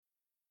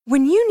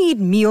When you need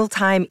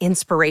mealtime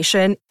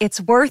inspiration,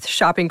 it's worth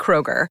shopping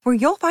Kroger, where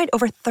you'll find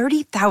over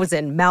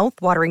 30,000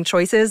 mouth-watering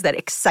choices that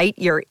excite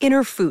your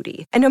inner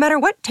foodie. And no matter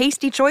what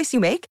tasty choice you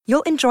make,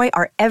 you'll enjoy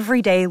our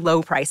everyday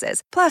low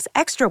prices, plus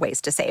extra ways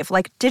to save,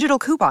 like digital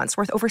coupons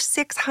worth over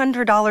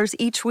 $600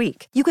 each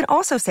week. You can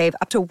also save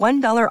up to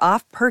 $1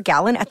 off per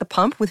gallon at the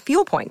pump with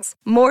fuel points.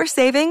 More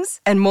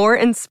savings and more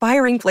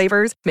inspiring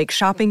flavors make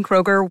shopping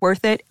Kroger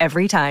worth it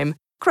every time.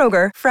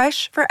 Kroger,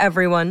 fresh for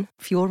everyone.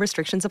 Fuel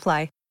restrictions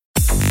apply.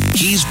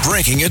 He's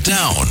breaking it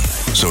down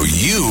so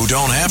you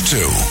don't have to.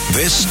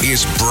 This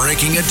is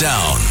Breaking It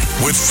Down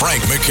with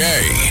Frank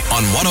McKay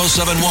on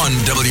 107.1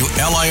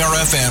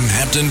 WLIR-FM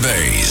Hampton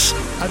Bays.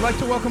 I'd like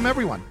to welcome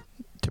everyone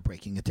to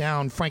Breaking It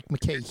Down. Frank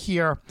McKay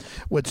here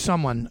with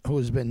someone who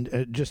has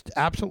been just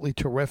absolutely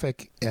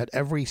terrific at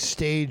every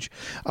stage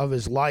of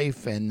his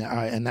life, and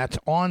that's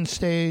on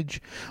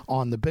stage,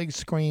 on the big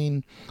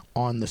screen,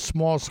 on the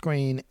small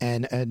screen,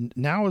 and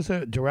now as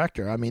a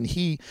director. I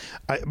mean,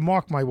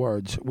 mark my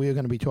words, we are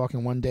going to be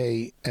talking one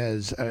day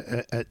as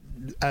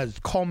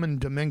Colman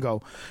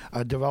Domingo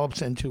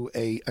develops into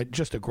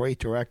just a great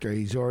director.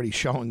 He's already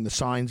showing the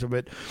signs of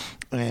it.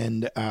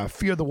 And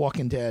Fear the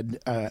Walking Dead,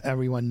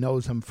 everyone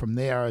knows him from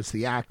there as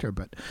the actor,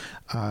 but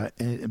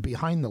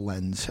behind the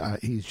lens,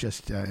 he's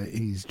just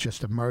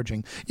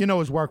emerging. You know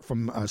his work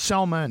from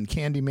Selma and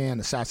Candyman,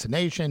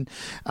 Assassination.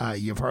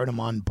 You've heard him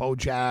on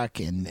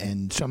BoJack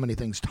and so many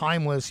things.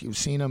 Timeless. You've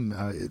seen him,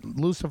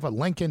 Lucifer,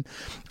 Lincoln.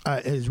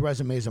 His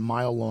resume is a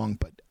mile long,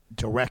 but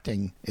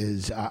directing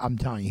is, I'm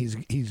telling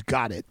you, he's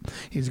got it.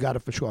 He's got it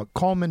for sure.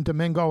 Colman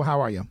Domingo,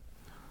 how are you?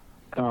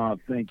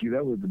 Thank you.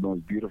 That was the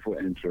most beautiful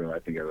intro I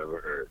think I've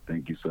ever heard.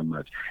 Thank you so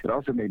much. It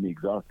also made me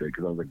exhausted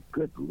because I was like,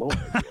 good Lord,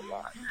 I do a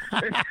lot.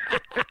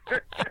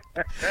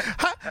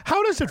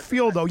 How does it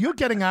feel, though? You're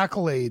getting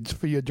accolades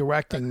for your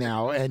directing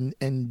now, and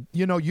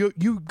you know,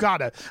 you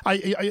gotta,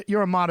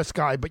 you're a modest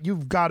guy, but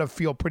you've got to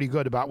feel pretty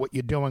good about what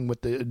you're doing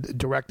with the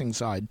directing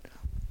side.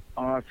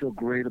 Oh, I feel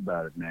great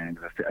about it, man.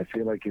 I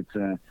feel like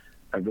it's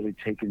I've really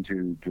taken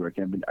to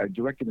directing. I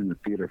directed in the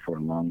theater for a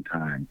long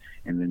time,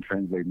 and then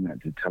translating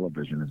that to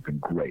television has been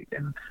great.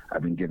 And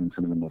I've been given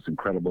some of the most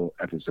incredible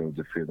episodes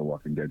of Fear the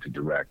Walking Dead to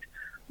direct.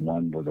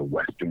 One was a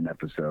Western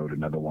episode.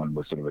 Another one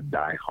was sort of a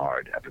Die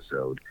Hard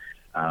episode.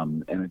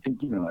 And I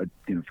think,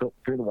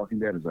 Fear the Walking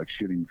Dead is like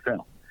shooting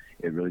film.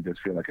 It really does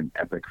feel like an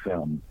epic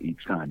film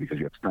each time because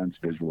you have stunts,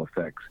 visual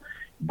effects,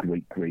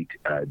 great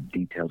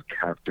detailed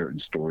character and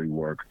story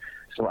work.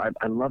 So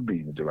I love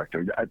being a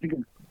director. I think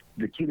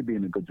the key to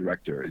being a good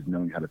director is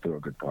knowing how to throw a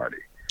good party.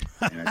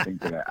 And I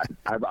think that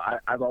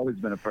I've always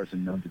been a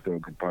person known to throw a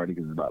good party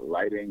because it's about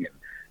lighting and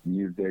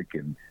music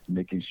and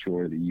making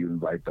sure that you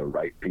invite the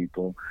right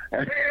people.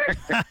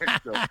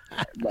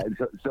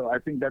 so I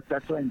think that's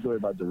what I enjoy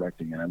about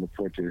directing, and I look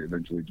forward to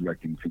eventually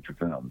directing feature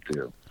film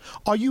too.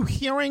 Are you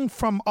hearing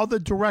from other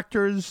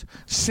directors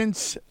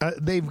since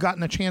they've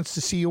gotten a chance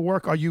to see your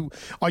work? Are you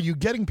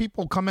getting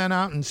people coming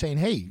out and saying,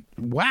 "Hey,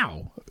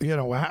 wow,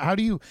 how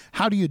do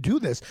you do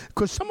this?"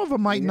 Because some of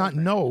them might not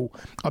know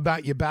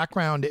about your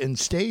background in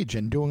stage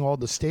and doing all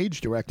the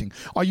stage directing.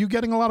 Are you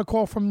getting a lot of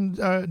call from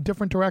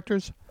different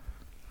directors?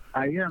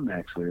 I am,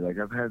 actually. Like,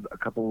 I've had a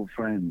couple of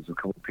friends, a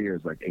couple of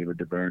peers, like Ava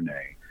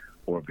DuVernay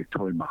or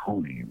Victoria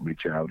Mahoney,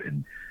 reach out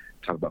and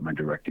talk about my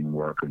directing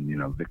work. And,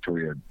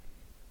 Victoria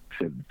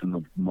said some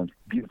of the most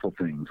beautiful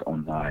things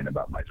online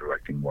about my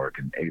directing work.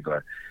 And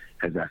Ava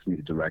has asked me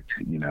to direct,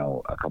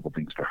 a couple of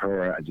things for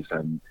her. I just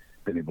haven't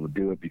been able to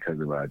do it because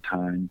of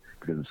time,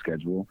 because of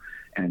schedule.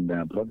 And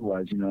but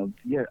otherwise,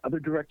 other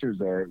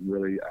directors are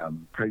really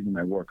praising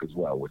my work as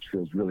well, which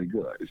feels really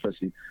good,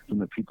 especially from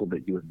the people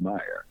that you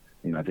admire.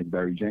 I think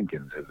Barry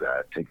Jenkins has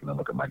taken a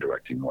look at my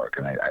directing work,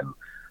 and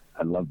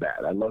I love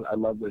that. I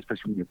love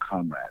especially when your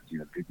comrades,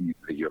 people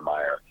that you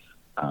admire,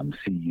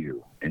 see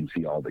you and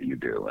see all that you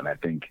do. And I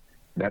think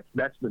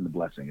that's been the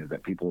blessing, is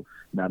that people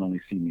not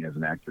only see me as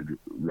an actor,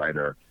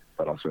 writer,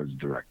 but also as a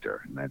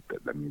director, and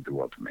that means the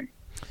world to me.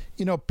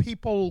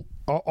 People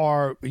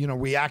are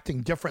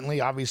reacting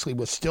differently. Obviously,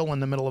 we're still in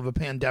the middle of a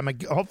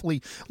pandemic.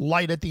 Hopefully,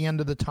 light at the end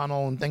of the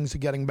tunnel and things are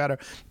getting better.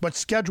 But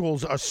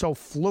schedules are so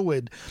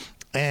fluid.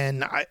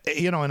 And,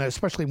 and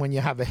especially when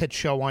you have a hit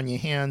show on your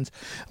hands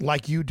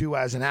like you do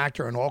as an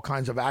actor and all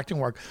kinds of acting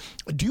work,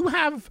 do you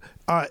have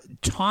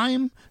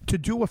time to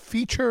do a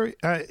feature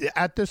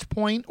at this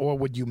point, or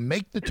would you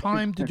make the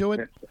time to do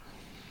it?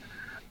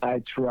 I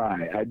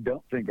try. I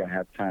don't think I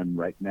have time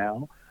right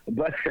now,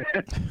 but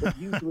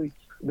usually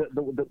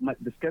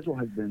the schedule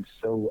has been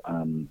so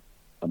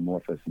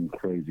amorphous and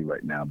crazy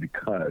right now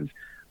because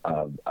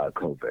of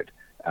COVID.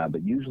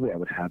 But usually I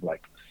would have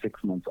like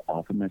 6 months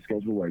off of my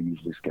schedule where I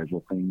usually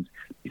schedule things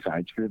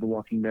besides Fear the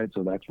Walking Dead.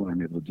 So that's when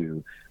I'm able to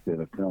do the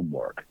other film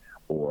work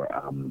or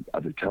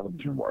other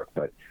television work.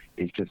 But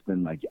it's just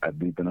been like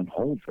we've been on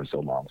hold for so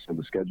long. So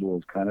the schedule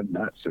is kind of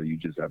nuts. So you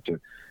just have to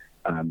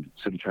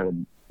So to try to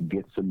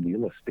get some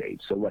real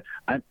estate. So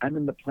I'm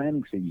in the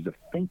planning stages of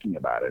thinking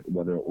about it,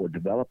 whether or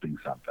developing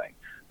something.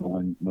 But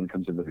when it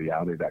comes to the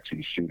reality of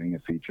actually shooting a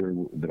feature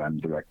that I'm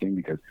directing,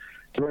 because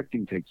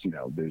directing takes,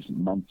 there's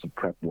months of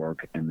prep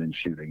work and then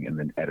shooting and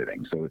then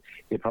editing. So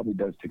it probably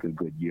does take a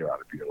good year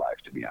out of your life,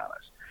 to be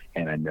honest.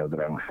 And I know that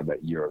I don't have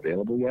that year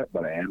available yet,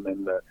 but I am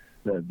in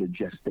the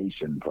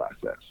gestation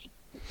process.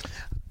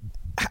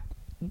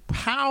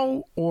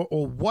 How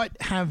or what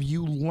have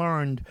you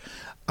learned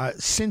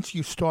since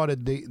you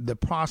started the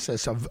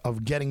process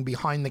of getting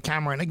behind the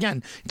camera? And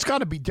again, it's got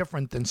to be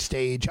different than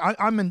stage.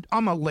 I'm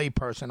a lay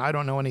person. I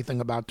don't know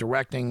anything about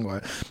directing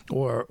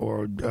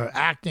or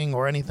acting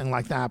or anything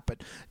like that.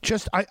 But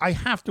just I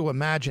have to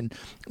imagine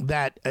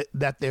that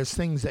there's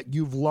things that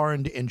you've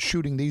learned in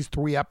shooting these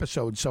 3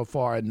 episodes so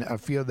far in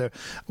Fear the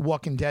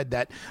Walking Dead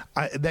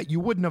that you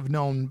wouldn't have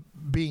known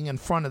being in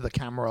front of the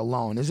camera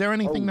alone. Is there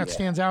anything that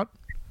stands out?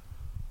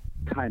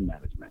 Time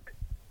management.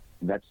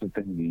 That's the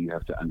thing that you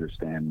have to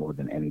understand more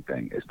than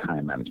anything is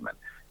time management.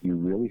 You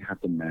really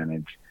have to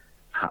manage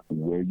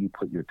where you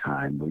put your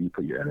time, where you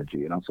put your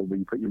energy, and also where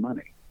you put your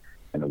money.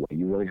 In a way,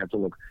 you really have to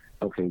look,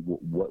 okay,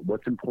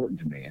 what's important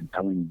to me in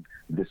telling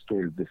this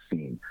story of this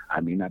scene? I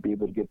may not be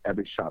able to get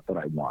every shot that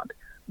I want,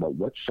 but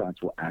what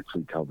shots will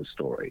actually tell the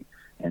story?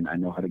 And I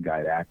know how to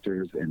guide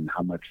actors and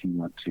how much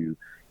you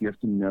have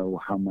to know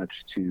how much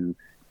to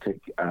take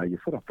your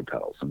foot off the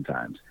pedal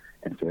sometimes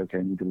and say, okay,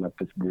 I need to let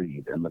this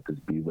breathe and let this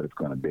be what it's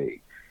going to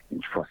be,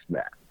 and trust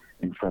that,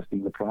 and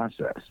trusting the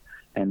process,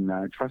 and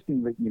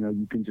trusting that,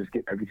 you can just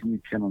get everything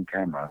you can on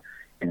camera,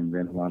 and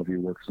then a lot of your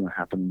work is going to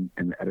happen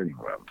in the editing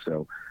room.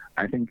 So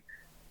I think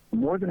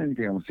more than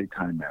anything, I want to say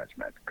time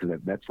management, because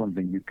that's one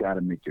thing you've got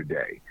to make your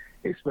day,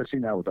 especially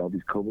now with all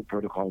these COVID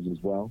protocols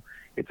as well.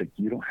 It's like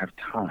you don't have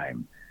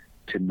time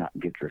to not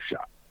get your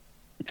shot,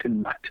 to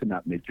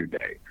not make your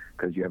day,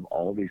 because you have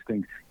all these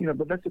things,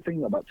 but that's the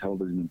thing about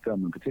television and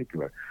film in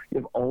particular. You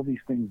have all these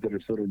things that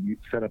are sort of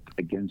set up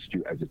against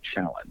you as a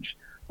challenge.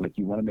 Like,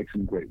 you want to make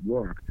some great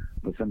work,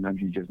 but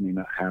sometimes you just may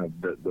not have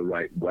the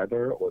right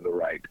weather or the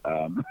right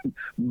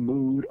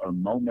mood or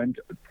moment.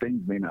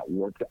 Things may not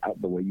work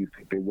out the way you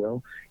think they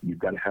will. You've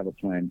got to have a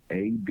plan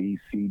A, B,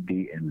 C,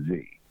 D, and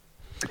Z.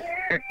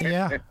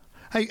 Yeah.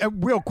 Hey,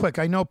 real quick,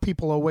 I know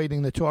people are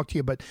waiting to talk to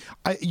you, but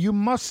you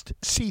must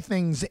see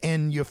things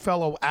in your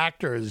fellow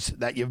actors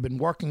that you've been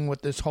working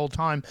with this whole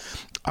time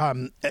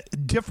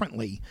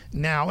differently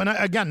now. And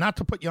again, not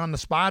to put you on the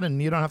spot,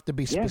 and you don't have to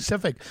be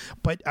specific,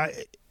 but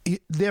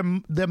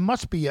there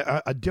must be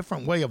a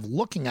different way of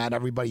looking at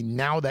everybody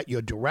now that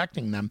you're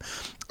directing them.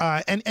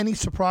 And any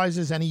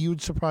surprises, any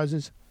huge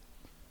surprises?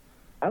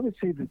 I would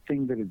say the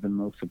thing that is the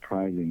most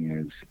surprising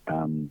is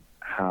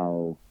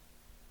how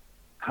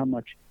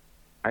much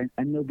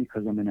I know,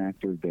 because I'm an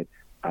actor, that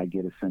I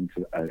get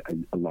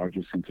a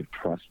larger sense of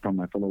trust from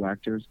my fellow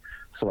actors.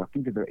 So I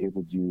think that they're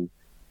able to do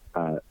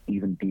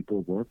even deeper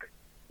work,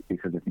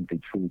 because I think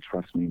they truly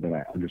trust me, that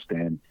I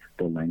understand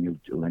their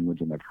language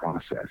and their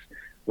process.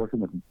 Working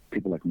with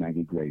people like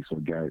Maggie Grace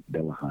or Garrett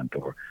Delahunt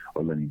or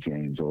Lenny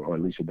James or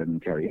Alicia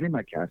Benton-Carey, any of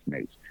my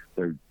castmates,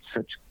 they're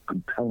such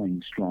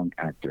compelling, strong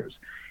actors.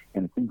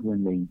 And I think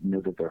when they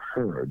know that they're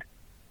heard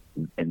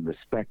and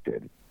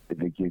respected, that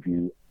they give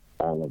you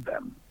all of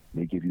them.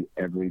 They give you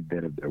every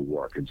bit of their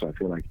work. And so I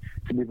feel like,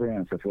 to be very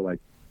honest, I feel like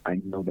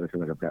I've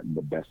gotten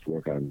the best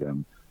work out of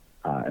them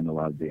in a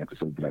lot of the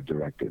episodes that I've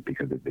directed,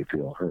 because they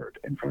feel heard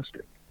and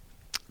trusted.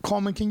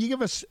 Colman, can you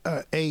give us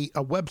a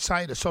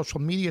website, a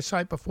social media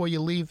site before you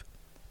leave?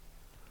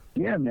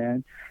 Yeah,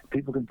 man.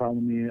 People can follow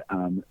me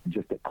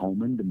just at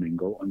Colman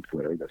Domingo on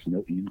Twitter. That's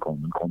no E in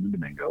Colman, Colman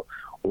Domingo.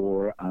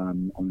 Or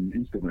on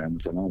Instagram,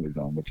 which I'm always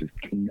on, which is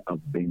King of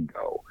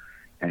Bingo.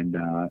 And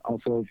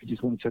also, if you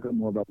just want to check out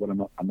more about what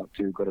I'm up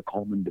to, go to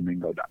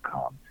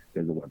colmandomingo.com.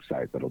 There's a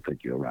website that'll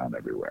take you around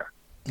everywhere.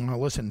 Well,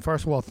 listen,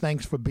 first of all,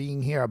 thanks for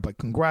being here, but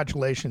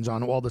congratulations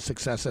on all the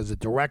success as a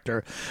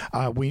director.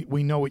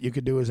 We know what you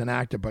could do as an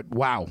actor, but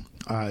wow,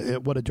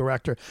 what a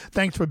director.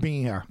 Thanks for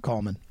being here,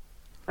 Colman.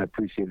 I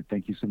appreciate it.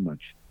 Thank you so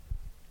much.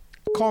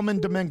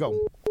 Colman Domingo.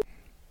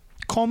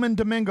 Colman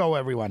Domingo,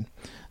 everyone,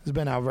 has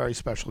been our very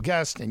special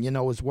guest, and you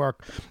know his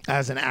work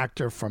as an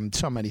actor from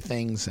so many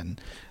things,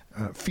 and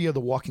Fear the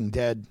Walking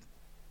Dead,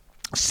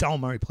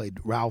 Selma, he played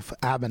Ralph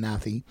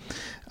Abernathy,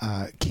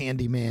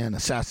 Candyman,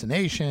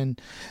 Assassination,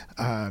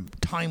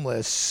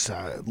 Timeless,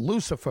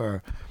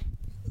 Lucifer,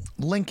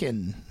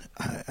 Lincoln.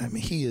 I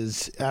mean, he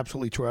is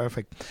absolutely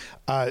terrific.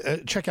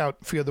 Check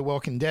out Fear the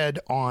Walking Dead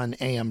on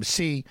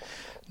AMC,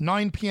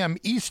 9 p.m.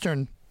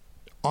 Eastern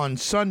on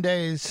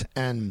Sundays,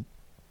 and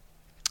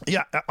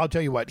yeah, I'll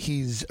tell you what,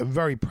 he's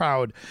very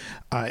proud,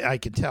 I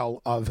can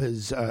tell, of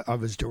his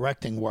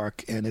directing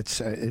work, and it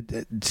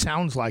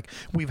sounds like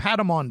we've had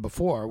him on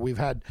before. We've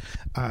had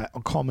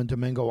Colman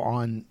Domingo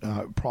on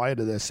prior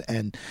to this,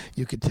 and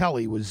you could tell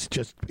he was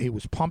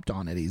pumped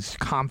on it. He's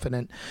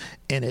confident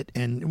in it,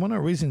 and one of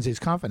the reasons he's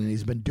confident,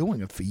 he's been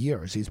doing it for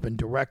years. He's been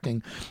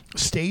directing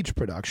stage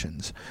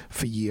productions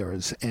for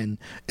years, and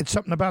it's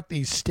something about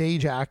these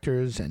stage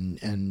actors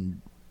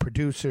and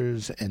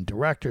producers and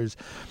directors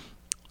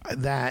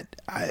that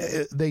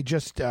they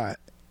just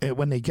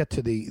when they get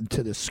to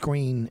the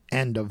screen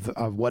end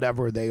of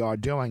whatever they are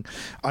doing,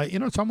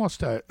 it's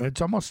almost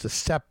a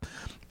step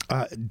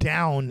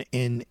down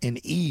in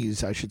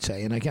ease, I should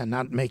say. And again,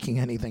 not making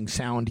anything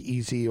sound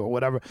easy or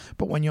whatever,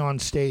 but when you're on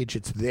stage,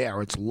 it's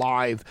there, it's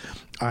live.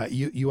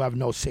 You have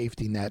no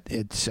safety net.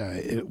 It's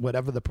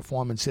whatever the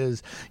performance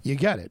is, you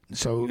get it.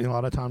 So a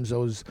lot of times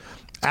those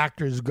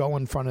actors go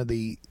in front of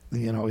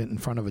in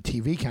front of a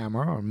TV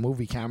camera or a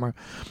movie camera,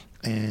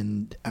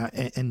 and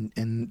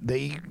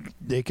they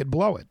could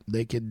blow it.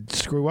 They could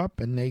screw up,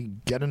 and they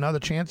get another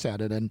chance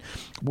at it. And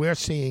we're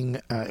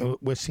seeing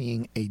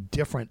a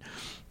different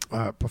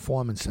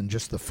performance than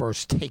just the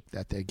first take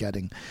that they're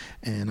getting.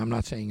 And I'm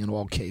not saying in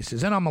all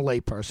cases. And I'm a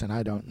lay person.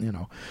 I don't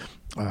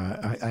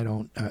I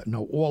don't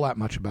know all that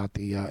much about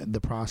the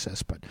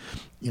process, but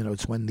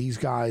it's when these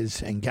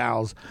guys and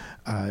gals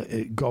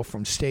go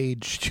from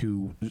stage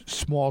to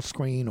small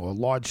screen or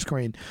large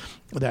screen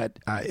that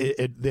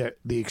the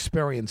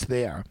experience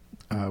there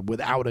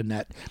without a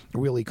net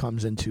really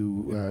comes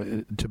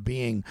into to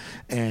being.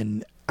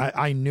 And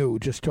I knew,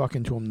 just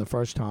talking to him the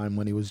first time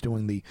when he was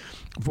doing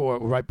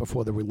right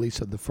before the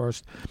release of the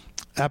first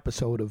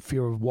episode of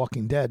Fear of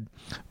Walking Dead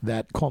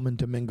that Colman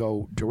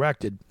Domingo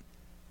directed,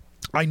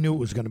 I knew it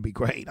was going to be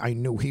great. I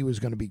knew he was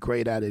going to be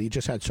great at it. He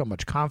just had so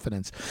much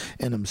confidence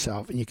in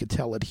himself, and you could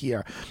tell it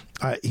here.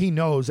 He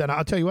knows, and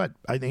I'll tell you what,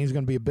 I think he's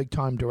going to be a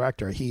big-time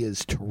director. He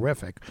is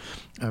terrific.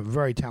 A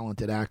very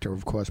talented actor,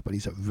 of course, but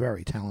he's a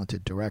very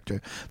talented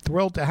director.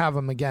 Thrilled to have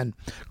him again.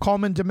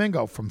 Colman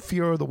Domingo from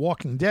Fear of the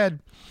Walking Dead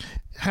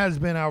has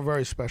been our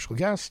very special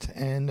guest,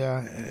 and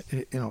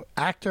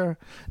actor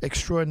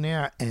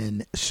extraordinaire,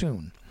 and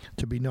soon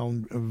to be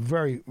known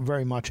very,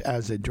 very much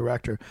as a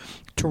director.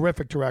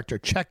 Terrific director.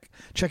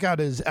 Check out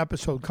his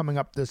episode coming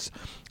up this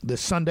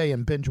Sunday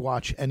and binge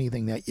watch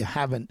anything that you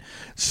haven't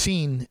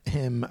seen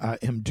him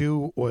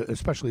do, or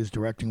especially his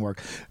directing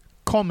work.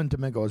 Colman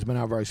Domingo has been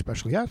our very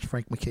special guest.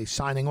 Frank McKay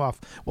signing off.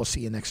 We'll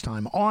see you next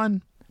time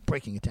on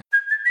Breaking It Down.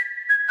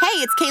 Hey,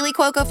 it's Kaylee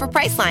Cuoco for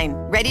Priceline.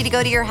 Ready to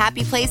go to your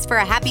happy place for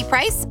a happy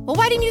price? Well,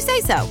 why didn't you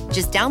say so?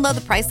 Just download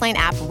the Priceline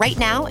app right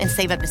now and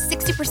save up to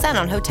 60%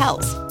 on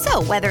hotels.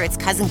 So whether it's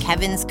Cousin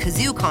Kevin's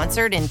Kazoo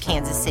Concert in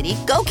Kansas City,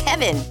 go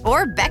Kevin,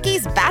 or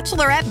Becky's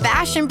Bachelorette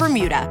Bash in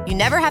Bermuda, you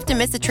never have to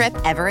miss a trip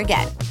ever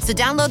again. So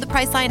download the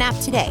Priceline app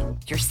today.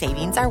 Your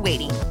savings are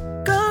waiting.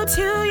 Go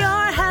to your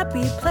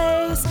happy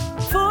place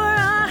for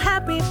a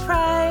happy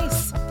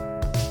price.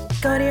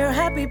 Go to your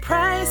happy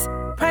price,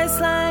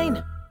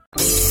 Priceline.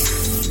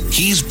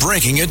 He's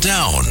breaking it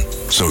down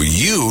so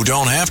you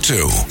don't have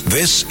to.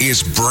 This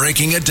is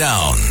Breaking It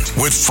Down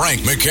with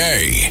Frank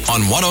McKay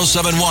on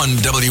 107.1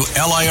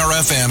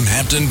 WLIR-FM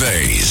Hampton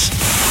Bays.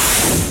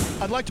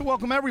 I'd like to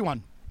welcome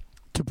everyone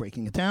to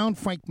Breaking It Down.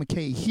 Frank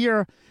McKay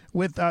here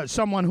with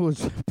someone who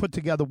has put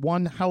together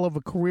one hell of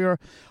a career.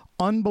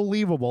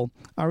 Unbelievable.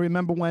 I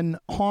remember when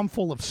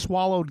Harmful of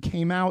Swallowed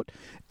came out,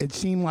 it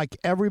seemed like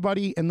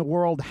everybody in the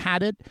world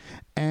had it,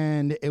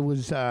 and it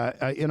was,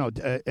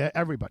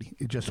 everybody.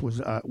 It just was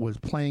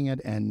playing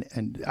it, and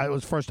it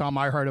was the first time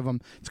I heard of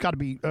him. It's got to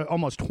be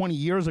almost 20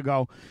 years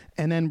ago.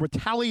 And then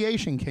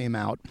Retaliation came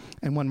out,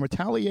 and when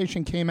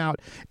Retaliation came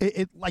out,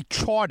 it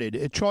charted.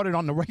 It charted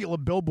on the regular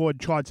Billboard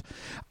charts,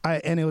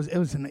 and it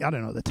was in, I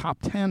don't know, the top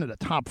 10 or the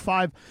top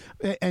 5,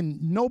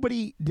 and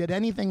nobody did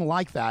anything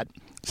like that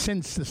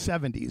since the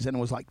 70s, and it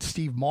was like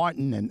Steve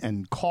Martin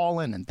and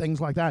Colman and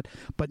things like that,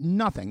 but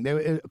nothing. There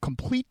was a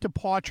complete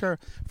departure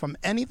from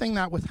anything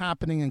that was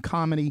happening in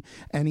comedy,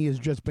 and he has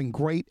just been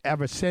great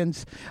ever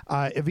since.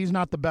 If he's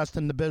not the best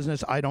in the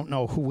business, I don't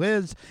know who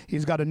is.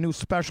 He's got a new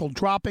special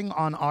dropping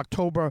on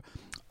October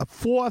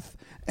 4th,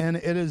 and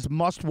it is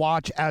must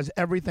watch, as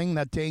everything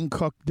that Dane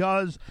Cook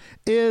does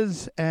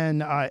is,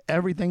 and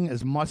everything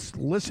is must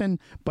listen.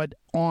 But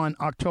on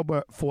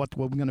October 4th,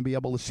 we're going to be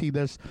able to see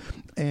this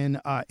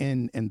in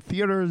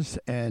theaters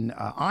and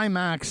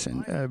IMAX,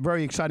 and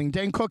very exciting.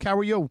 Dane Cook, how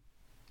are you?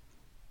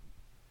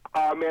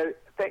 Man,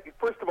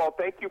 first of all,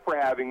 thank you for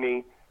having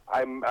me.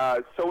 I'm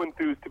so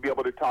enthused to be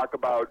able to talk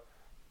about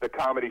the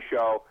comedy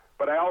show.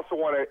 But I also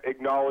want to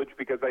acknowledge,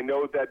 because I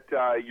know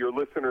that your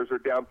listeners are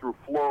down through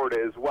Florida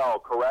as well,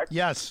 correct?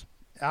 Yes,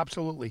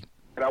 absolutely.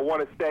 And I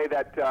want to say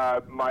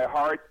that my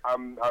heart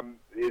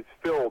is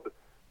filled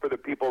for the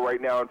people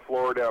right now in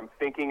Florida. I'm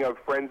thinking of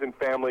friends and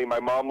family. My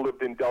mom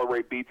lived in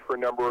Delray Beach for a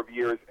number of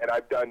years, and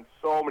I've done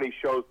so many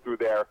shows through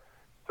there.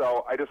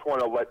 So I just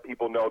want to let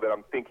people know that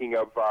I'm thinking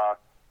of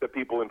the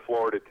people in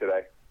Florida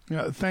today.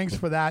 Yeah, thanks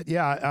for that.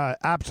 Yeah,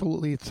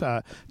 absolutely. It's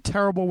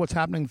terrible what's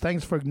happening.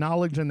 Thanks for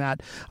acknowledging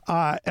that.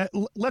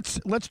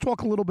 Let's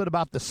talk a little bit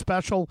about the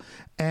special,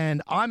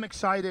 and I'm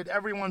excited.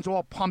 Everyone's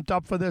all pumped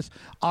up for this.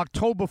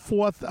 October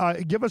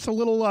 4th. Give us a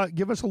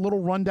little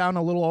rundown,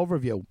 a little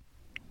overview.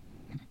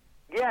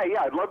 Yeah,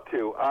 I'd love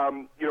to.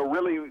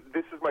 Really,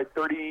 this is my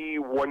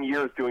 31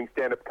 years doing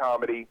stand-up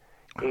comedy,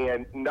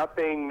 and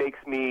nothing makes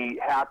me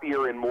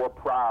happier and more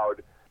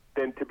proud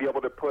than to be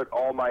able to put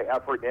all my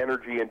effort and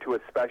energy into a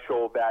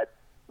special that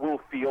will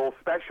feel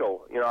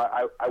special. You know,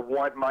 I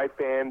want my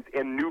fans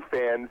and new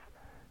fans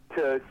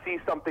to see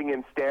something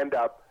in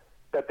stand-up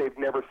that they've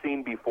never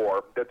seen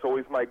before. That's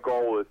always my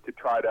goal, is to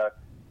try to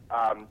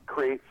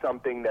create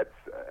something that's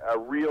a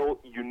real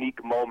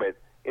unique moment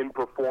in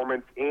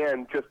performance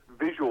and just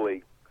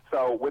visually.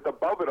 So with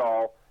Above It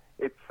All,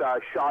 it's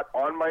shot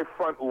on my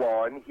front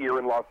lawn here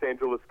in Los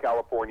Angeles,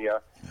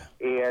 California,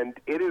 and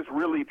it is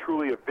really,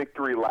 truly a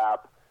victory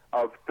lap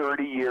of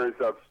 30 years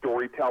of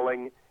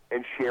storytelling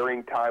and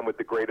sharing time with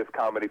the greatest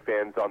comedy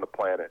fans on the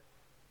planet.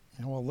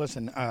 Well,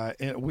 listen,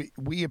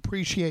 we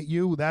appreciate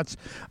you. That's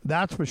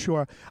for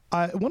sure.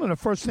 One of the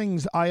first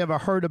things I ever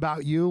heard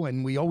about you,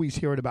 and we always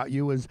hear it about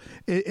you, is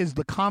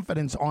the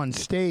confidence on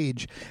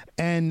stage.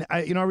 And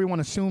everyone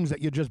assumes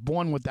that you're just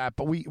born with that,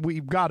 but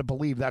we've got to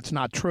believe that's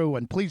not true.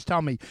 And please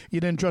tell me you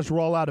didn't just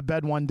roll out of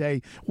bed one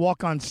day,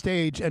 walk on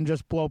stage, and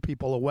just blow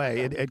people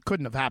away. It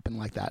couldn't have happened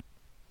like that.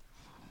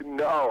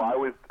 No, I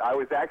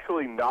was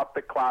actually not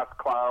the class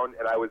clown,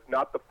 and I was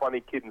not the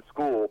funny kid in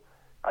school.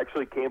 I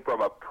actually came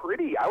from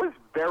I was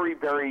very,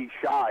 very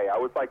shy. I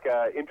was like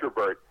an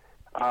introvert.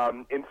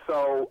 And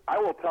so I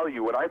will tell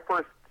you, when I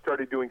first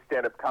started doing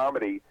stand-up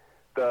comedy,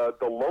 the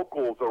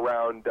locals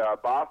around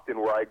Boston,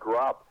 where I grew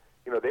up,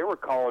 they were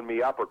calling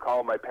me up or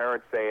calling my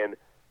parents saying,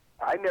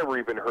 I never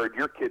even heard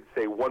your kid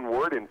say one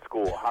word in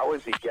school. How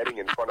is he getting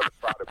in front of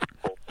a crowd of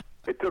people?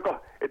 It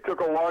took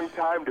a long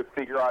time to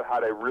figure out how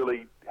to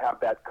really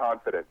have that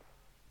confidence.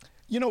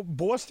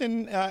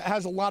 Boston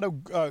has a lot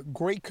of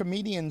great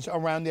comedians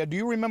around there. Do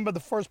you remember the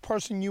first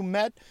person you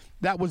met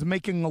that was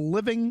making a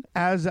living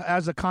as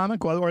a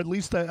comic, or at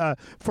least the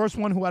first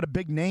one who had a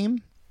big name?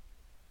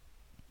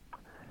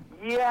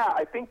 Yeah,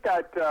 I think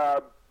that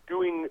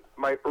doing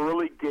my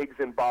early gigs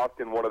in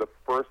Boston, one of the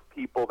first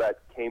people that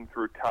came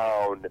through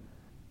town,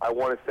 I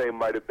want to say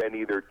might have been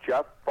either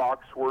Jeff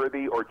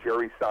Foxworthy or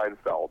Jerry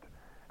Seinfeld.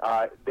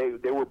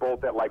 They were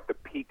both at like the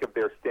peak of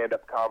their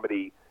stand-up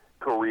comedy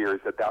careers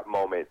at that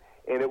moment.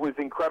 And it was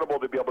incredible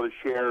to be able to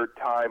share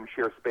time,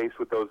 share space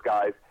with those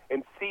guys,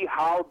 and see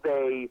how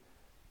they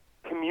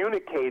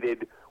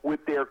communicated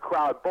with their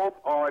crowd, both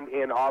on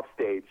and off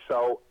stage.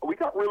 So we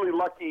got really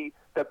lucky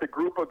that the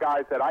group of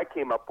guys that I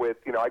came up with,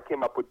 I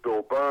came up with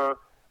Bill Burr,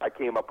 I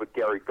came up with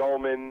Gary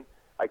Goldman,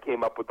 I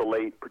came up with the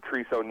late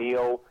Patrice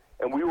O'Neill,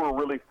 and we were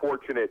really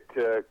fortunate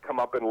to come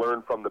up and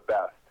learn from the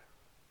best.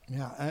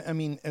 Yeah, I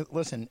mean,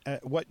 listen,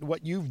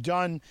 what you've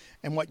done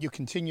and what you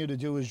continue to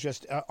do is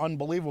just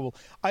unbelievable.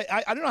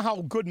 I don't know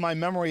how good my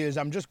memory is.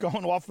 I'm just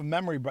going off of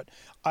memory, but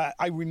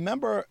I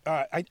remember,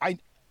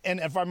 and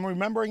if I'm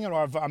remembering it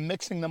or if I'm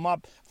mixing them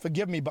up,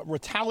 forgive me, but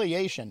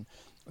Retaliation,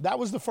 that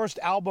was the first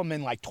album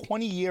in like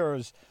 20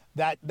 years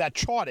that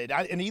charted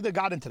and either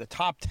got into the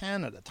top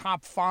 10 or the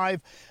top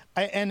 5.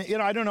 And,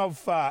 I don't know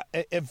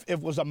if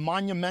it was a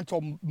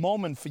monumental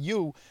moment for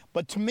you,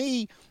 but to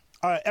me,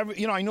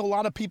 I know a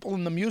lot of people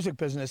in the music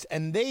business,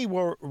 and they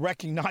were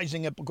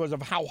recognizing it because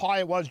of how high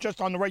it was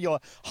just on the regular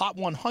Hot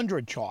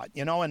 100 chart,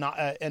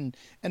 and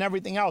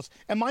everything else.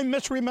 Am I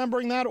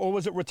misremembering that, or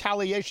was it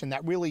Retaliation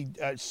that really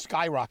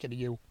skyrocketed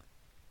you?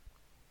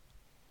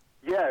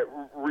 Yeah,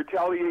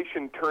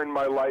 Retaliation turned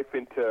my life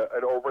into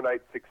an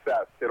overnight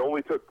success. It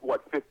only took,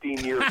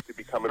 15 years to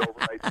become an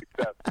overnight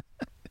success.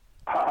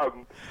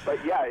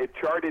 But yeah, it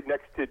charted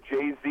next to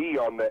Jay-Z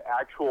on the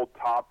actual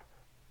top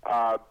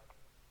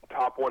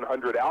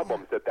 100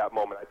 albums at that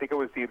moment. I think it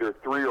was either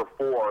 3 or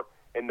 4,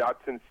 and not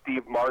since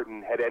Steve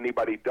Martin had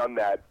anybody done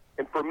that.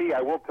 And for me,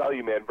 I will tell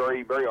you, man,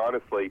 very, very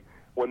honestly,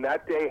 when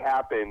that day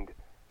happened,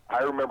 I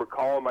remember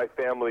calling my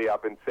family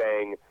up and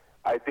saying,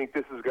 I think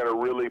this is going to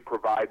really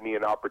provide me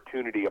an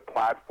opportunity, a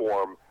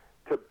platform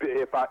to,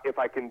 if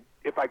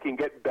I can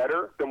get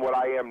better than what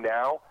I am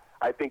now,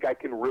 I think I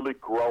can really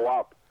grow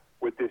up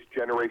with this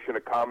generation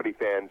of comedy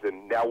fans.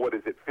 And now,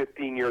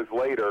 15 years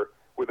later,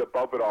 with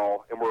Above It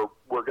All, and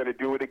we're going to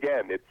do it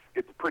again.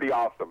 It's pretty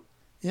awesome.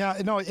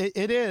 Yeah, no,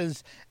 it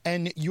is.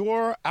 And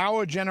you're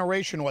our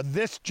generation, or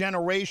this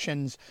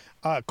generation's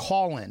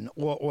Colman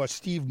or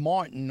Steve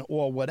Martin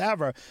or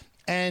whatever.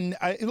 And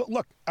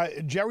look,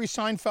 Jerry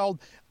Seinfeld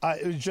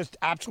is just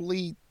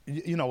absolutely,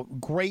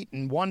 great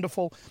and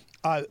wonderful.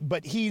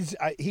 But he's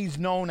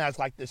known as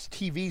like this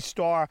TV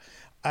star.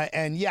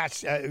 And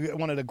yes,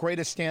 one of the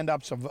greatest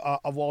stand-ups of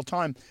all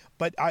time.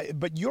 But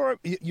you're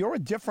a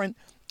different.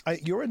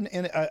 You're in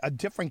a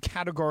different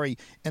category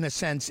in a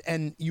sense,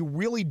 and you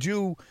really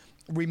do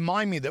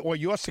remind me that, or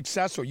your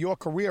success or your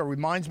career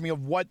reminds me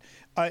of what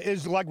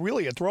is like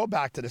really a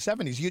throwback to the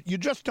 70s. You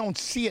just don't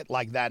see it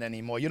like that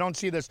anymore. You don't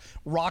see this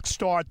rock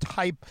star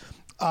type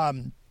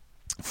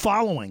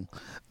following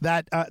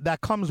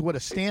that comes with a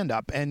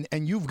stand-up, and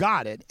you've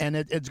got it, and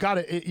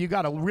you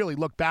got to really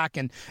look back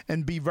and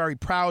be very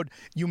proud.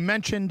 You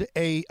mentioned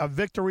a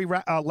victory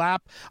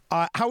lap.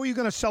 How are you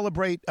going to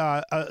celebrate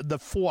the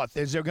 4th?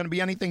 Is there going to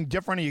be anything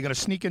different? Are you going to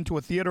sneak into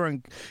a theater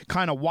and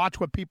kind of watch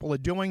what people are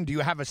doing? Do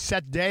you have a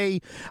set day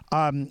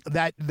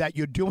that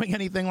you're doing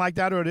anything like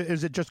that, or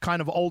is it just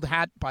kind of old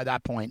hat by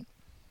that point?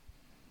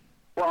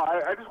 Well,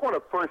 I just want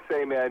to first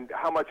say, man,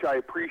 how much I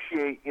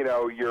appreciate,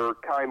 your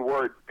kind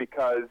words,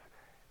 because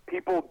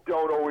people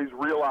don't always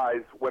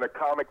realize when a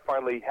comic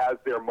finally has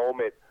their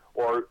moment,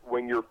 or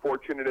when you're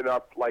fortunate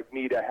enough, like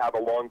me, to have a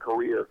long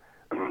career.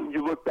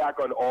 You look back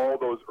on all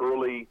those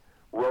early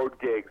road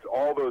gigs,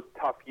 all those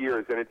tough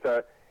years, and it's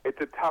a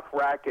tough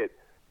racket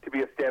to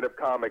be a stand-up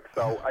comic.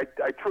 So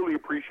I truly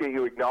appreciate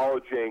you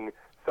acknowledging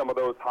some of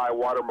those high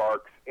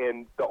watermarks.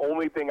 And the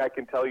only thing I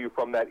can tell you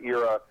from that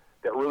era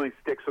that really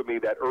sticks with me,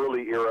 that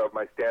early era of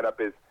my stand-up,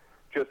 is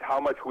just how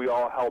much we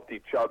all helped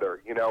each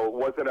other.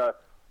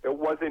 It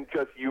wasn't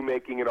just you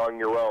making it on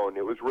your own.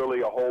 It was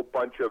really a whole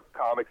bunch of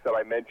comics that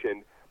I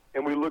mentioned,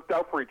 and we looked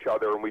out for each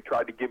other, and we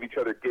tried to give each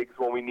other gigs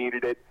when we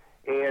needed it,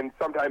 and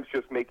sometimes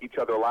just make each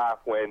other laugh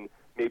when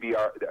maybe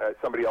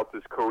somebody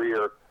else's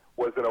career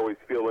wasn't always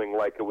feeling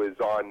like it was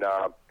on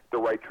the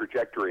right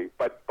trajectory.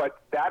 But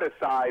that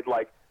aside,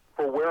 like,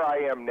 for where I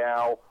am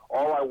now,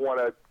 all I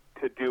want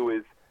to do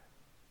is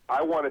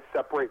I want to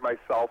separate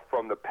myself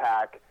from the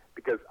pack,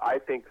 because I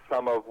think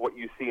some of what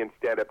you see in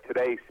stand-up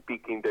today,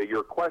 speaking to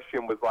your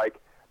question, was like,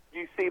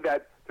 you see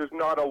that there's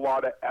not a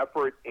lot of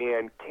effort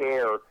and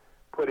care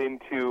put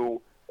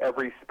into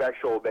every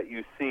special that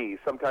you see.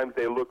 Sometimes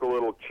they look a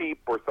little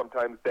cheap, or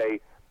sometimes they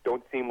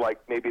don't seem like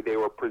maybe they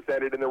were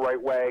presented in the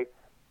right way.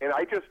 And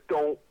I just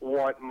don't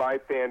want my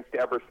fans to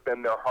ever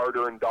spend their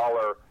hard-earned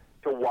dollar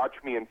to watch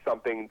me in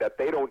something that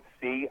they don't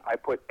see. I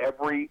put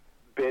every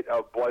bit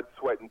of blood,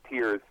 sweat, and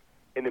tears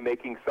into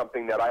making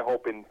something that I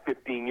hope in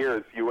 15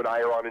 years you and I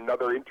are on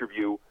another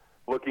interview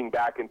looking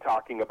back and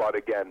talking about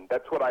again.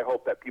 That's what I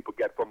hope that people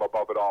get from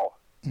Above It All.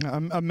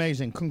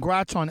 Amazing.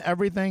 Congrats on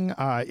everything.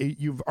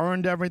 You've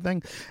earned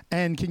everything.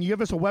 And can you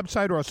give us a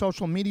website or a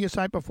social media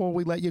site before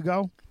we let you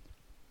go?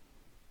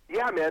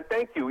 Yeah, man,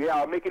 thank you. Yeah,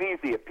 I'll make it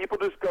easy. If people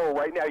just go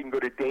right now, you can go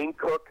to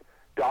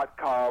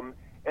danecook.com,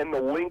 and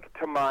the link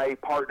to my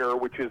partner,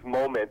 which is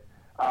Moment,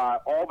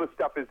 all the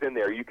stuff is in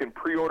there. You can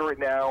pre-order it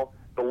now.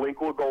 The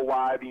link will go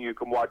live, and you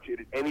can watch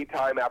it at any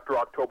time after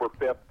October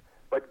 5th.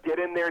 But get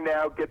in there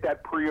now. Get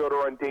that pre-order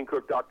on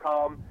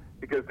danecook.com,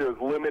 because there's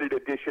limited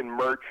edition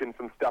merch and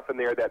some stuff in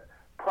there that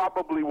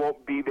probably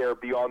won't be there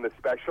beyond the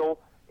special.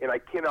 And I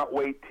cannot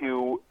wait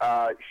to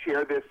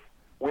share this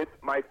with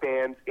my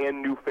fans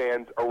and new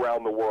fans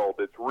around the world.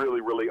 It's really,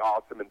 really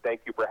awesome, and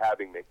thank you for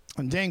having me.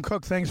 And Dane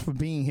Cook, thanks for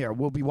being here.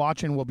 We'll be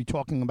watching. We'll be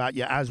talking about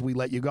you as we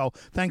let you go.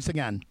 Thanks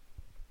again.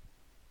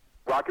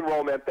 Rock and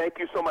roll, man. Thank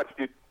you so much,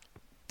 dude.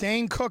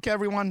 Dane Cook,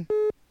 everyone.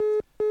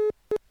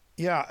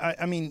 Yeah,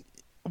 I mean,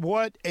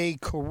 what a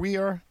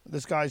career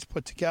this guy's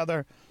put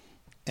together.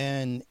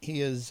 And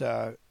he is,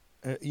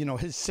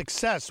 his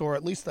success, or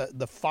at least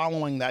the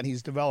following that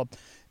he's developed,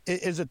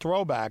 is a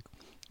throwback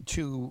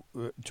to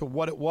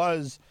what it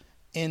was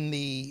in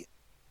the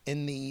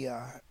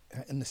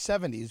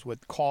 70s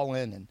with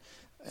Colman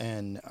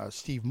and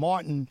Steve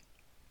Martin.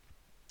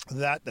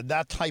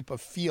 That type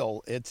of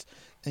feel.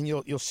 And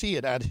you'll see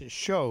it at his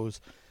shows.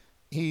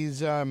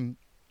 He's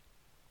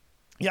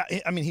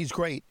he's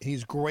great.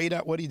 He's great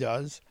at what he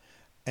does,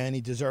 and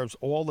he deserves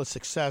all the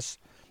success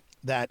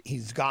that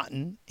he's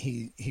gotten.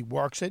 He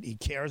works it. He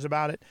cares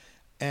about it.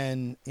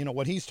 And,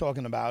 what he's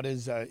talking about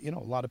is, a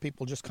lot of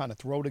people just kind of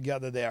throw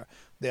together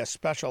their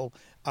special.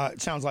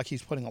 It sounds like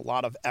he's putting a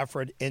lot of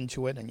effort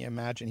into it, and you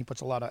imagine he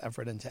puts a lot of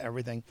effort into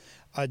everything.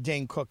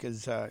 Dane Cook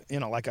is,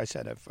 like I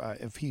said,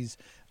 if he's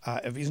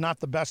not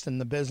the best in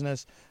the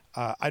business,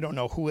 I don't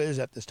know who is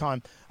at this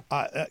time.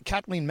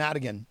 Kathleen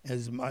Madigan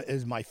is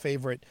my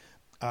favorite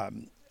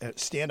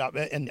stand-up,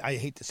 and I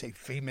hate to say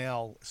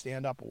female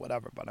stand-up or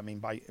whatever, but I mean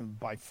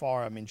by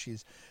far, I mean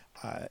she's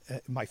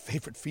my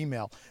favorite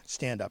female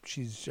stand-up.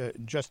 She's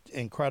just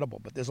incredible.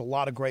 But there's a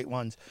lot of great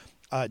ones.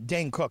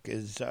 Dane Cook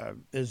is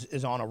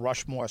on a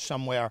Rushmore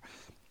somewhere,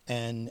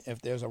 and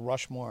if there's a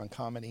Rushmore in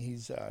comedy,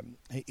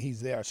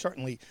 he's there.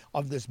 Certainly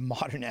of this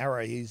modern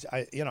era,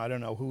 I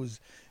don't know who's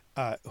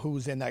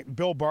in that.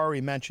 Bill Burr,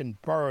 he mentioned.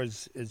 Burr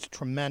is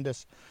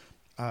tremendous,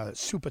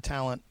 super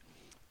talent.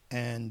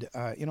 And,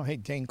 hey,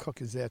 Dane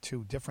Cook is there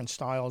too. Different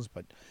styles,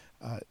 but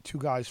two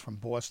guys from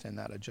Boston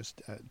that are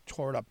just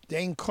tore it up.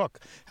 Dane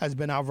Cook has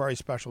been our very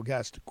special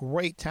guest.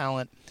 Great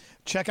talent.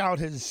 Check out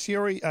his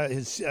series,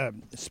 his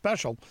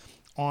special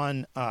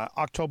on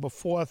October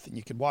 4th, and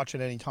you can watch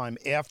it anytime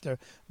after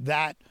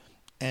that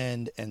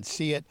and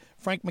see it.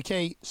 Frank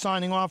McKay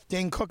signing off.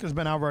 Dane Cook has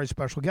been our very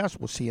special guest.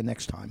 We'll see you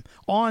next time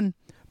on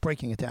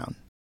Breaking It Down.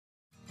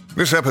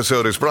 This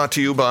episode is brought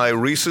to you by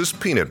Reese's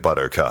Peanut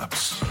Butter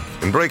Cups.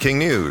 In breaking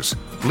news,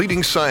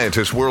 leading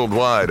scientists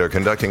worldwide are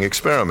conducting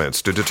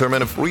experiments to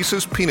determine if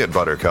Reese's Peanut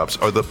Butter Cups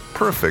are the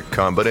perfect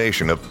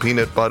combination of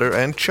peanut butter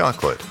and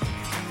chocolate.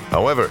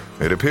 However,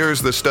 it appears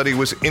the study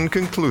was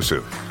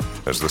inconclusive,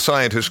 as the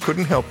scientists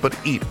couldn't help but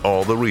eat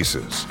all the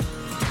Reese's.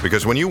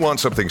 Because when you want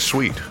something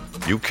sweet,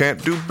 you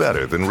can't do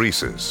better than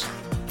Reese's.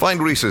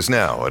 Find Reese's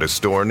now at a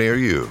store near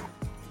you.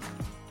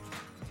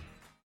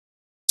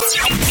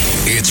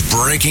 It's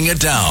Breaking It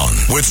Down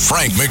with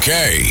Frank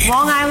McKay.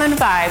 Long Island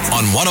vibes.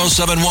 On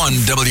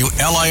 107.1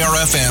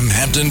 WLIR-FM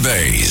Hampton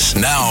Bays.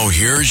 Now,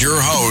 here's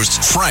your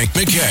host, Frank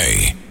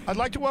McKay. I'd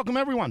like to welcome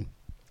everyone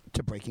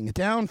to Breaking It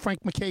Down.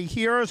 Frank McKay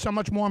here. So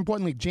much more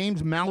importantly,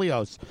 James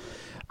Mallios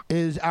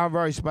is our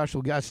very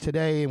special guest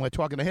today, and we're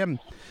talking to him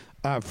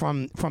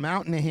from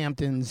out in the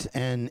Hamptons.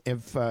 And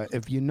if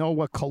you know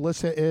what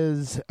Calissa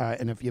is,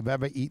 and if you've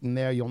ever eaten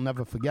there, you'll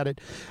never forget it.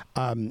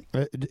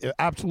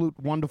 Absolute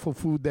wonderful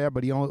food there,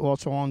 but he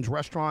also owns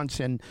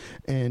restaurants in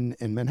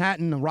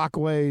Manhattan, the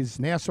Rockaways,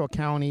 Nassau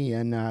County,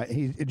 and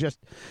he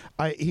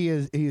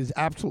is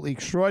absolutely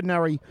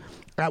extraordinary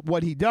at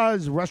what he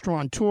does,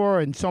 restaurateur,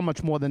 and so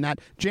much more than that.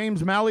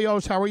 James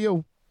Mallios, how are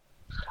you?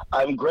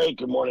 I'm great.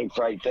 Good morning,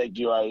 Frank. Thank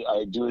you.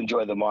 I do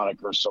enjoy the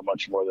moniker so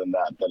much more than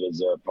that. That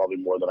is probably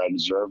more than I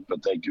deserve,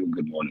 but thank you and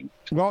good morning.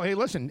 Well, hey,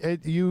 listen,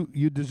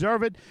 you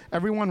deserve it.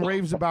 Everyone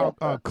raves about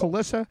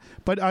Calissa,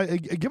 but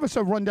give us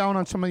a rundown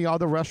on some of the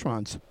other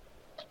restaurants.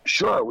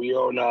 Sure. We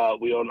own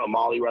a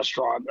Mali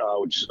restaurant,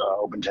 which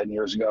opened 10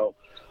 years ago,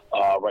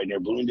 right near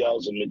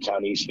Bloomingdale's in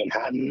Midtown East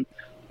Manhattan.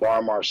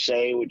 Bar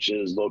Marseille, which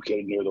is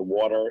located near the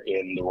water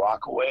in the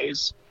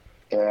Rockaways.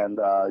 And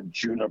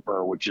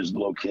Juniper, which is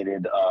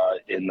located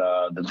in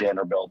the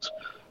Vanderbilt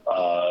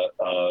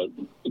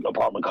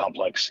apartment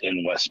complex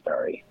in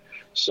Westbury.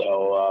 So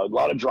a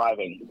lot of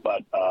driving,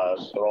 but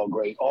all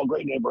great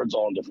neighborhoods,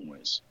 all in different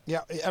ways.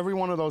 Yeah, every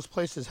one of those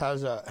places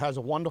has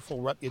a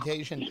wonderful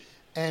reputation.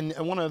 And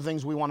one of the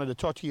things we wanted to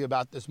talk to you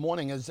about this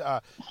morning is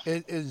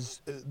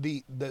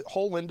the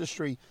whole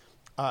industry.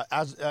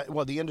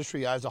 The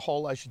industry as a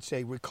whole, I should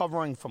say,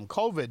 recovering from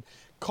COVID.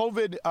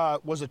 COVID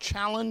was a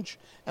challenge,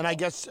 and I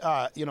guess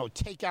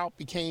takeout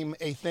became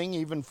a thing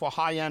even for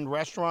high-end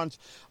restaurants.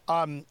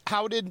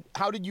 How did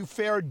you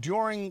fare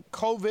during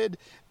COVID,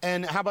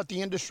 and how about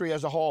the industry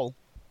as a whole?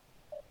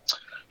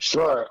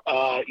 Sure.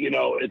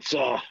 It's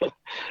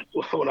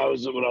when I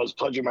was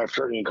pledging my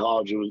fraternity in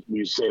college,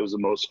 we say it was the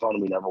most fun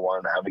we never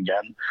wanted to have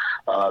again.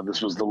 This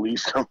was the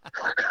least.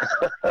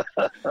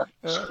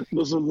 This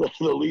was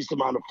the least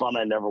amount of fun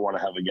I never want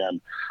to have again.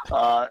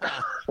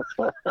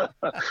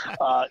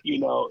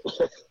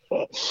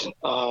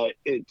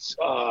 It's.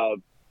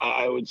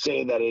 I would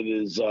say that it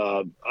is.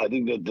 I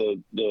think that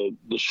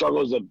the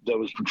struggles that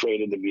was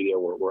portrayed in the media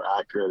were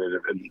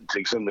accurate, and to the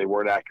extent they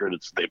weren't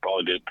accurate, they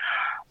probably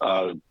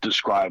didn't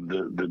describe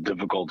the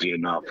difficulty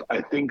enough. I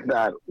think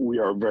that we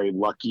are very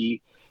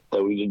lucky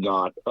that we did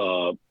not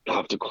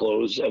have to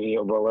close any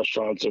of our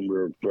restaurants, and we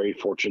were very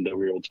fortunate that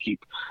we were able to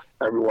keep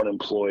everyone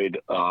employed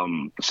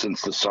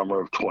since the summer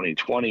of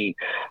 2020.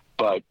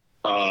 But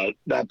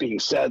that being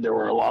said, there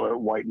were a lot of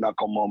white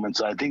knuckle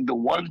moments. And I think the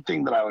one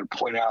thing that I would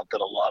point out that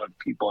a lot of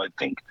people, I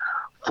think,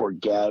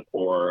 forget,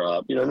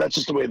 or that's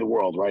just the way of the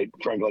world, right,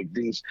 Frank? Like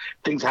things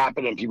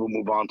happen and people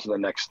move on to the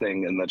next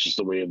thing, and that's just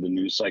the way of the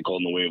news cycle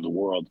and the way of the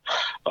world.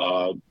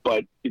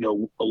 But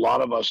a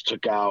lot of us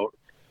took out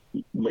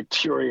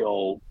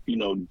material,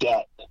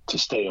 debt to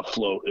stay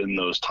afloat in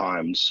those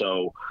times.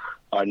 So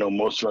I know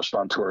most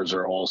restaurateurs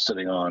are all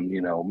sitting on,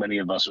 many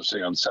of us are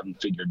sitting on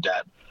 7-figure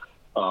debt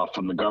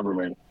from the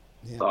government.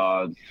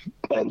 Yeah.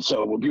 And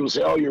so when people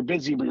say, "Oh, you're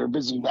busy, but you're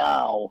busy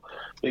now,"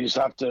 they just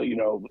have to,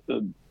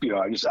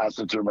 I just ask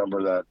them to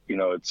remember that,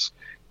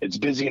 it's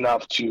busy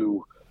enough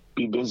to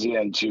be busy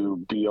and to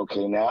be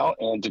okay now,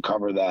 and to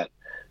cover that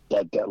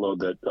debt load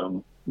that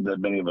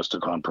many of us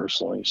took on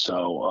personally.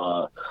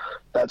 So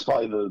that's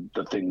probably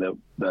the thing that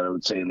I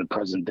would say in the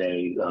present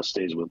day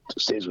stays with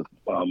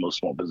most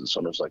small business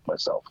owners like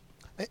myself.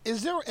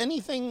 Is there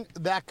anything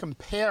that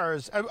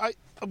compares?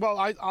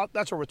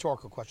 That's a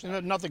rhetorical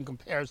question. Nothing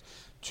compares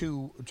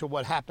to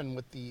what happened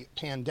with the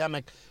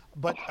pandemic.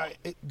 But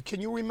can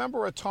you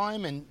remember a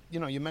time? And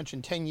you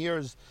mentioned 10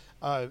 years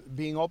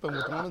being open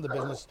with one of the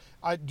business.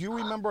 Do you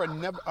remember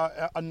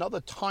another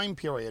time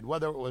period,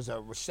 whether it was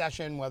a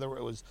recession, whether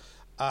it was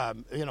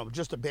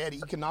just a bad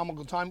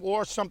economical time,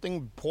 or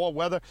something, poor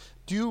weather?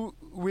 Do you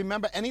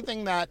remember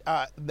anything that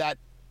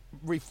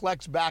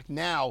reflects back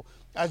now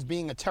as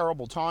being a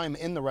terrible time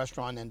in the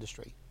restaurant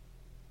industry?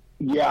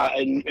 Yeah,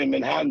 in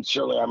Manhattan,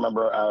 surely I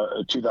remember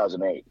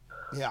 2008.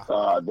 Yeah,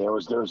 it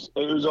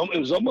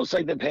was almost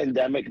like the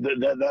pandemic.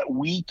 That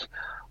week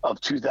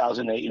of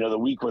 2008, the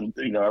week when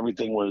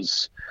everything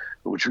was,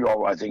 which we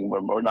all, I think,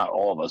 or not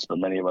all of us, but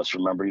many of us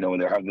remember, when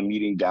they're having the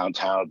meeting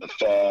downtown at the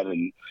Fed,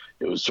 and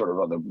it was sort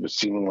of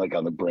seeming like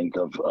on the brink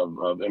of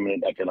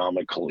imminent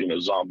economic,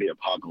 zombie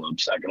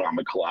apocalypse,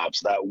 economic collapse.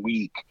 That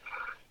week,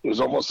 it was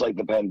almost like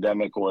the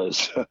pandemic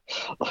was,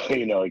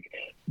 like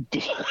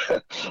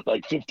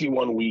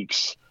 51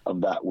 weeks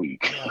of that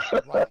week. Yeah,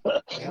 right.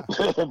 Yeah.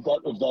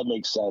 if that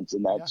makes sense.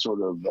 And that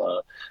sort of,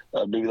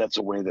 maybe that's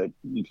a way that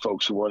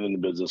folks who weren't in the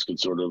business could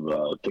sort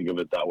of think of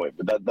it that way.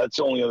 But that's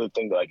the only other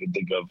thing that I could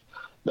think of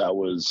that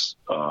was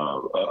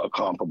a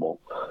comparable.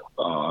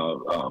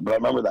 But I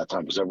remember that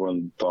time because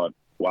everyone thought,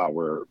 wow,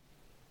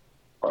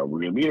 are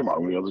we going to be tomorrow?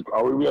 Are we going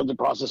to be able to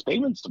process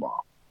payments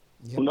tomorrow?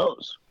 Yeah. Who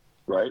knows?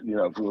 Right?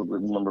 If we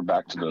remember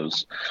back to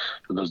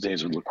those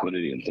days of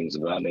liquidity and things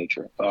of that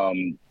nature.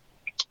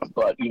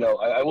 But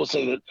I will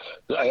say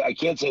that I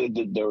can't say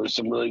that there was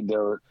some really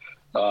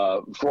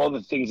for all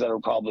the things that are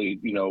probably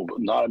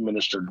not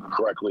administered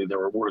correctly,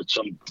 there were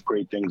some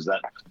great things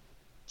that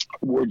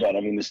were done.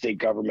 I mean, the state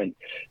government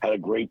had a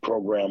great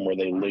program where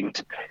they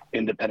linked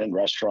independent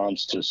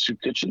restaurants to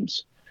soup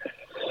kitchens.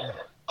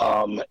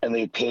 And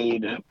they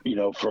paid,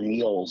 for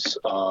meals,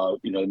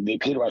 they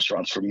paid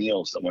restaurants for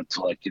meals that went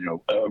to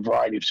a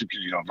variety of soup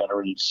kitchens,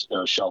 veterans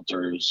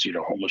shelters,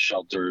 homeless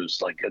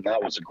shelters, and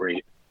that was a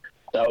great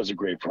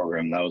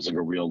program. That was like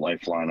a real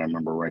lifeline. I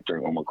remember right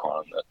during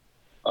Omicron that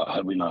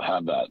had we not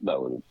had that,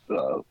 that would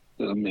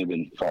have may have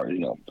been far.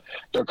 There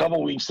are a couple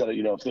of weeks that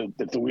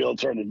if the wheel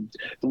turned,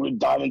 the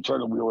diamond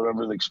turned the wheel,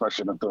 whatever the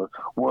expression, if the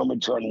worm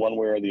had turned one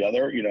way or the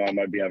other, I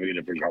might be having a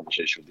different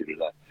conversation with you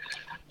today.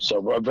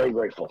 So I'm very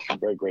grateful.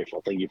 Very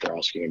grateful. Thank you for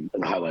asking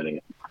and highlighting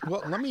it.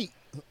 Well, let me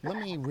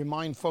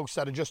remind folks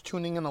that are just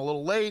tuning in a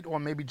little late or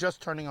maybe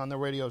just turning on their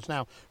radios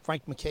now.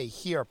 Frank McKay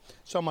here.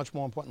 So much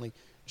more importantly,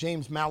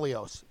 James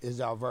Mallios is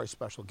our very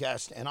special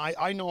guest, and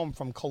I know him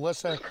from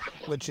Calissa,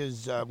 which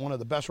is one of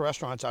the best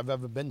restaurants I've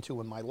ever been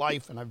to in my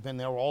life, and I've been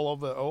there all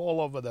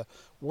over the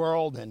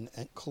world, and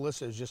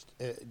Calissa is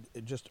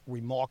just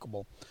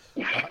remarkable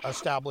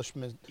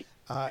establishment.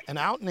 And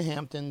out in the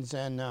Hamptons,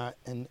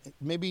 and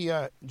maybe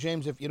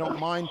James, if you don't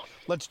mind,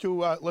 let's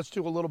do a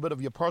little bit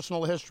of your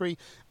personal history,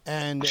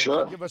 and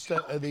sure. Give us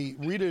the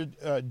Reader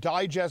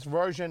Digest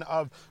version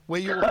of where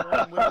you were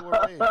born, where you were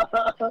raised.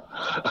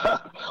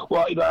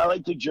 Well, I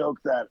like to joke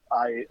that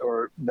I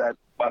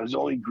was the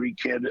only Greek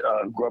kid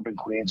who grew up in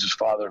Queens. His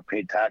father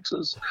paid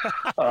taxes,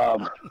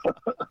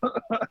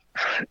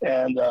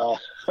 and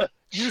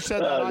you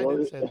said that. I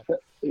didn't say that.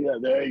 Yeah,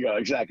 there you go.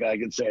 Exactly. I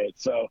can say it.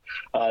 So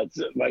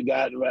my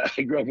dad,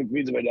 I grew up in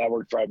Queens, and my dad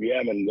worked for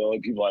IBM, and the only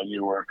people I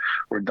knew were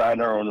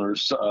diner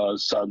owners,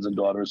 sons and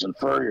daughters, and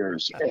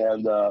furriers.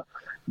 And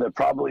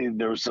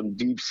there was some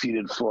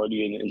deep-seated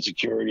Freudian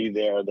insecurity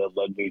there that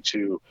led me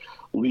to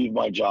leave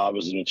my job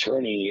as an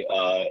attorney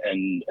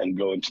and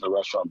go into the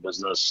restaurant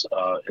business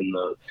in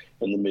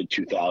the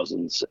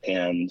mid-2000s.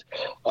 And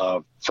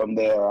from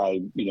there,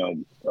 I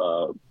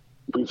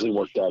briefly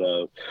worked at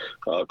a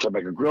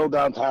Tribeca Grill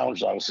downtown, which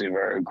is obviously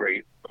a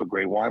great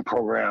wine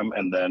program.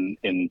 And then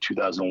in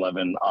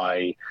 2011,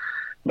 I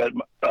met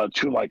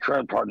two of my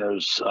current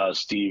partners,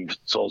 Steve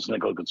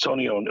Nicola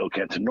Cuzzonio and Il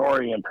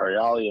Cantinori and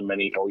Periali and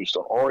many Oyster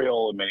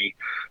Oriole and many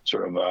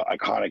sort of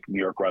iconic New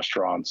York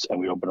restaurants. And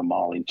we opened a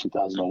Molly in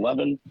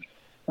 2011.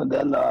 And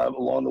then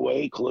along the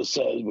way,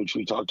 Calissa, which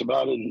we talked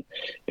about in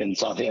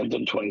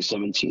Southampton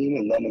 2017.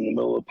 And then in the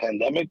middle of the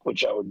pandemic,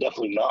 which I would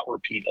definitely not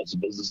repeat as a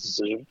business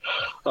decision,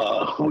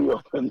 we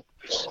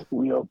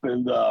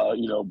opened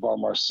Bar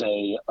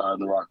Marseille,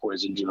 the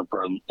Rockaways and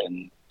Juniper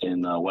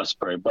in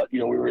Westbury. But,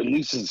 we were in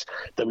leases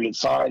that we had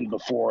signed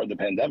before the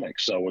pandemic.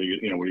 So what are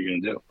you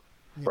going to do?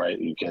 Right,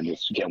 you can't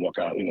walk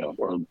out,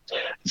 or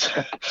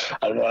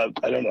I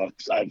don't know.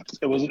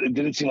 It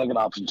didn't seem like an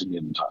option to me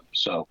at the time.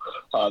 So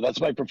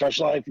that's my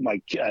professional life.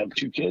 I have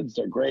two kids;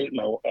 they're great.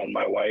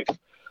 My wife,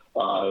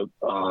 who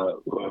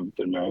I've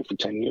been married for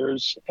 10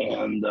 years,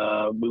 and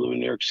we live in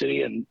New York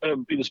City. And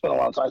we spend a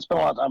lot of time. I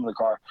spend a lot of time in the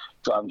car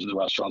driving to the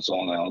restaurants on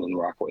Long Island and the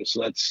Rockaway. So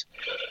that's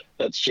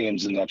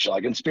James in a nutshell.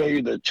 I can spare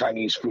you the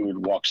Chinese food,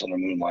 walks under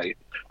the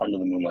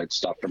moonlight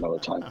stuff for another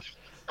time.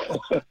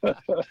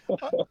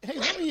 Hey,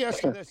 let me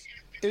ask you this.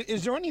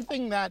 Is there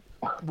anything that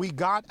we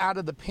got out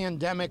of the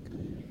pandemic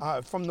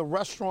from the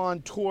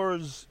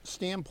restaurateur's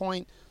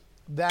standpoint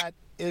that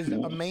is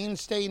a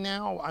mainstay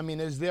now? I mean,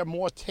 is there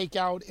more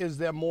takeout? Is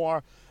there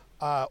more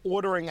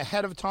ordering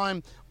ahead of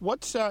time?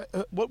 What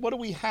do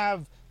we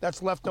have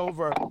that's left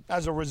over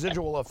as a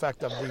residual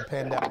effect of the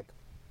pandemic?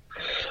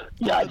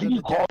 Yeah, I think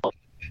you call it.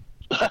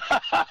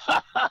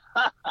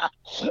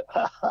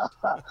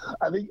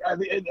 I think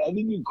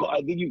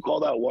you call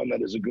that one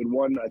that is a good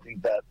one. I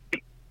think that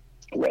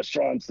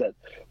restaurants that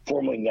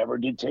formerly never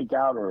did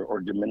takeout or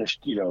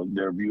diminished,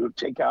 their view of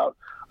takeout,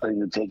 I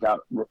think the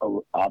takeout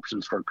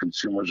options for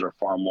consumers are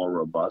far more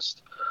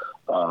robust,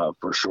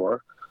 for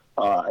sure.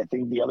 I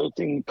think the other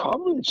thing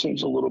probably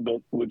changed a little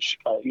bit, which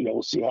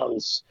we'll see how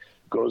this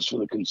goes for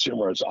the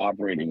consumer, is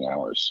operating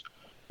hours.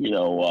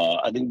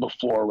 I think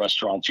before,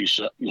 restaurants,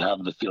 you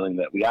have the feeling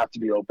that we have to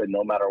be open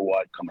no matter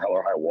what, come hell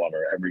or high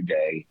water, every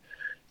day.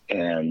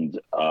 And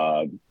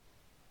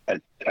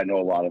I know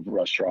a lot of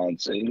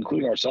restaurants,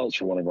 including ourselves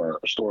for one of our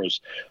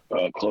stores,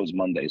 close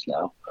Mondays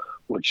now,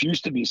 which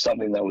used to be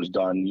something that was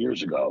done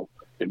years ago.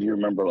 If you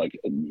remember, I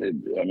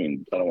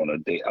don't want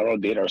to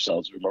date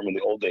ourselves. Remember in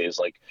the old days,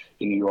 like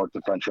in New York, the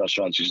French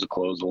restaurants used to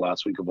close the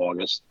last week of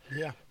August.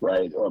 Yeah.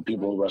 Right. Or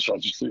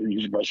restaurants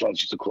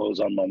used to close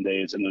on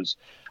Mondays, and there's,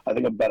 I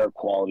think, a better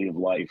quality of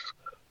life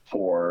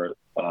for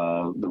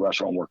the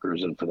restaurant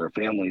workers and for their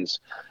families.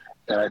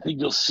 And I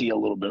think you'll see a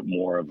little bit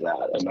more of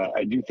that. And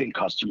I do think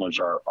customers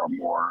are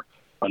more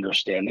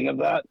understanding of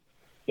that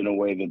in a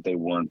way that they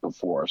weren't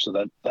before. So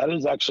that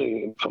is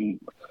actually, from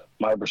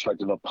my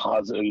perspective, a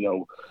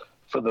positive.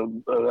 For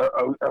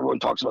everyone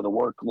talks about the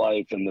work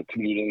life and the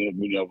commuting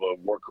of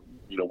work,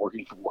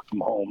 working from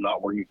home,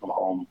 not working from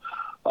home.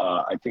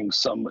 I think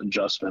some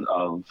adjustment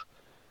of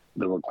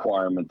the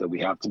requirement that we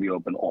have to be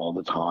open all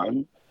the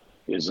time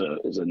is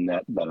a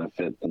net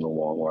benefit in the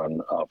long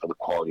run for the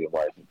quality of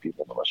life of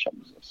people in the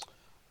restaurant business.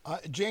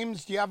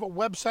 James, do you have a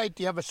website?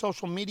 Do you have a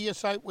social media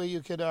site where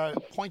you could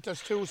point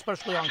us to,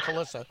 especially on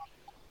Calissa?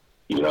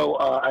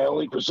 I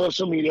only, for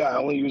social media, I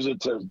only use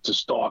it to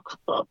stalk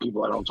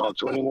people I don't talk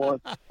to anymore.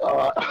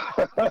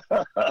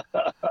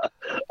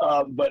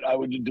 But I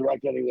would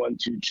direct anyone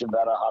to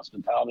Civetta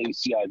Hospitality,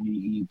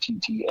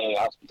 Civetta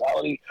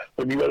Hospitality.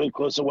 But if you go to the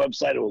Calissa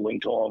website, it will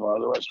link to all of our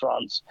other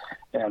restaurants.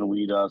 And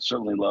we'd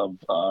certainly love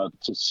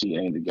to see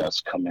any of the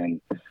guests come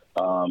in.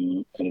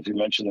 And if you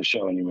mention the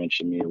show and you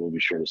mention me, we'll be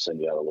sure to send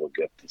you out a little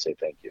gift and say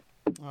thank you.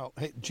 Well,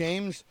 hey,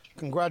 James,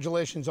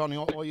 congratulations on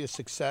all your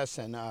success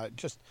and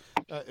just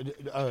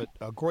a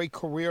great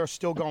career,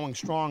 still going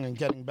strong and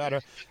getting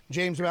better.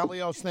 James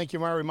Mallios, thank you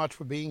very much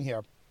for being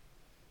here.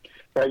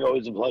 Greg,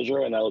 always a pleasure,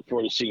 and I look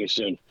forward to seeing you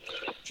soon.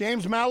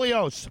 James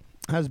Mallios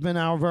has been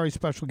our very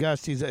special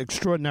guest. He's an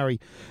extraordinary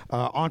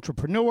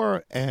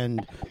entrepreneur,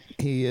 and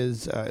he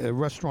is a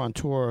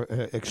restaurateur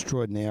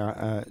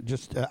extraordinaire.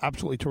 Just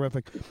absolutely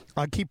terrific.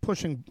 I keep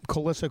pushing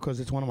Calissa because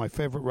it's one of my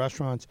favorite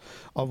restaurants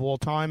of all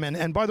time.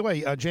 And by the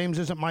way, James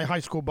isn't my high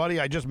school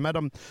buddy. I just met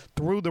him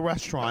through the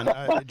restaurant.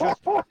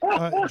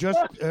 Just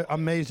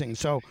amazing.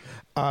 So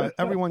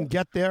everyone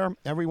get there.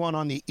 Everyone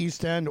on the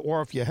East End,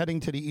 or if you're heading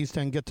to the East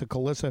End, get to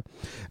Calissa.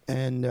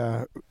 And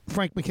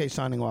Frank McKay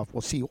signing off.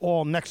 We'll see you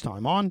all next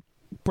time on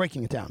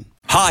Breaking It Down.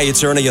 Hi,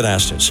 it's Ernie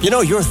Anastas.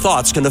 Your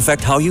thoughts can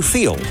affect how you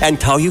feel, and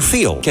how you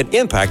feel can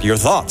impact your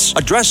thoughts.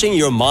 Addressing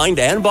your mind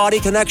and body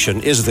connection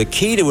is the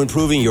key to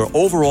improving your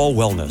overall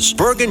wellness.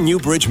 Bergen New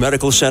Bridge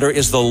Medical Center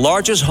is the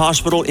largest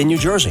hospital in New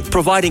Jersey,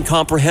 providing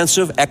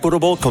comprehensive,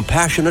 equitable,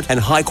 compassionate, and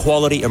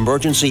high-quality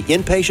emergency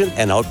inpatient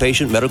and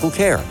outpatient medical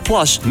care,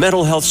 plus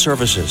mental health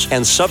services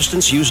and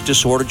substance use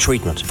disorder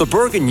treatment. The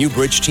Bergen New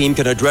Bridge team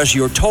can address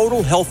your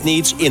total health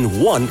needs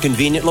in one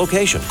convenient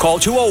location. Call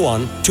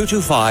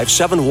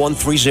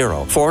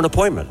 201-225-7130 for an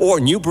appointment, or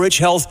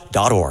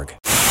newbridgehealth.org.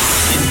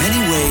 In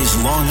many ways,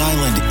 Long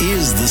Island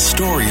is the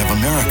story of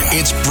America.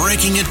 It's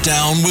Breaking It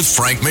Down with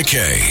Frank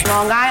McKay.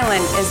 Long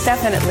Island is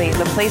definitely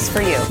the place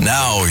for you.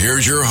 Now,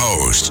 here's your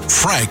host,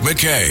 Frank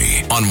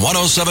McKay, on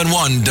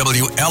 107.1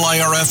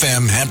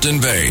 WLIR-FM Hampton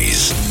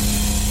Bays.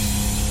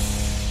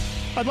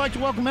 I'd like to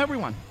welcome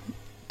everyone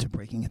to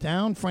Breaking It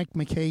Down. Frank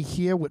McKay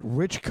here with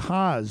Rich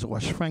Kaz, or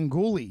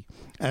Shranguli,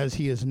 as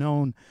he is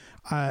known.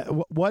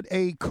 What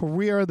a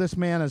career this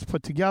man has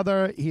put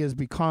together. He has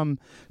become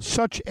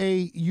such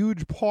a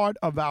huge part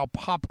of our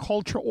pop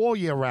culture all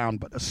year round,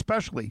 but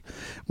especially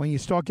when you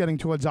start getting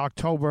towards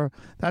October.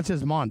 That's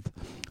his month.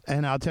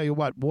 And I'll tell you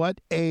what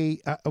a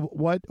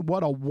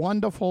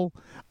wonderful,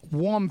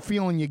 warm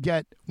feeling you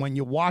get when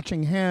you're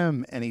watching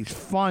him, and he's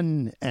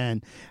fun,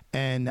 and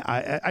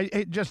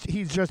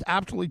he's just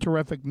absolutely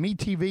terrific. Me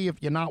TV,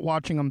 if you're not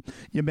watching him,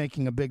 you're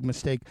making a big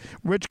mistake.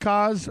 Rich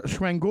Kaz,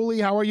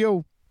 Shranguli, how are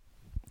you?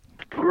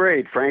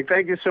 Great, Frank.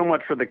 Thank you so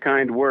much for the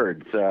kind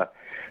words. I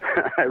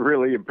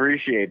really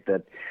appreciate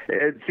that.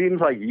 It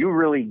seems like you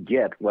really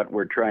get what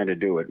we're trying to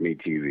do at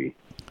MeTV.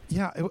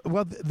 Yeah,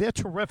 well, they're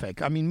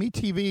terrific. I mean,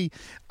 MeTV,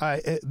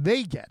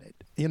 they get it.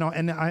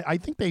 And I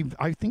think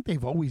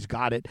they've always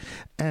got it,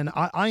 and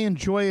I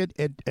enjoy it.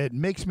 It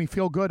makes me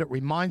feel good. It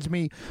reminds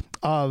me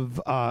of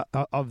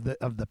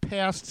the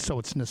past, so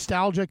it's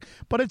nostalgic.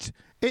 But it's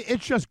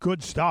just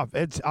good stuff.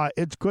 It's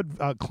good,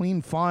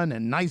 clean fun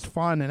and nice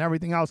fun and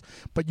everything else.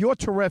 But you're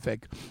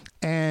terrific,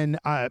 and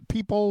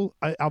people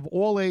of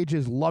all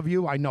ages love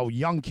you. I know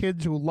young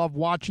kids who love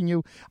watching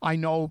you. I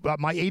know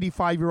my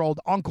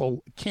 85-year-old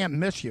uncle can't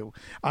miss you.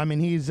 I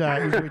mean, he's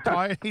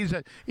retired. He's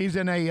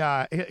in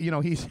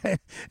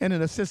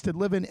an assisted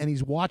living, and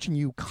he's watching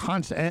you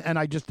constant. And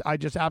I just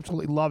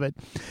absolutely love it.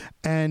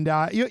 And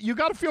you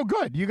got to feel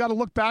good. You got to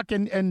look back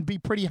and be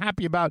pretty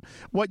happy about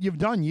what you've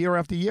done year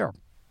after year.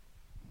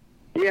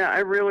 Yeah, I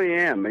really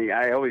am.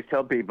 I always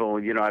tell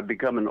people, I've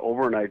become an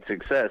overnight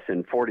success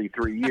in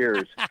 43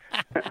 years.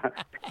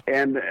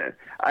 And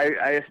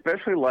I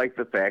especially like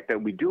the fact that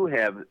we do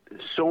have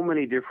so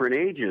many different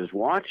ages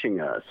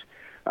watching us.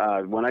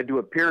 When I do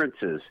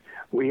appearances,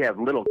 we have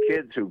little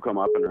kids who come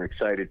up and are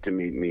excited to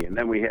meet me. And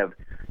then we have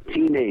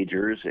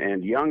teenagers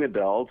and young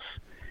adults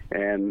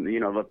and,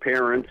 the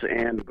parents,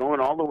 and going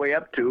all the way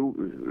up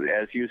to,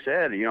 as you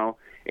said,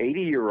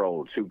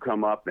 80-year-olds who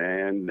come up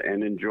and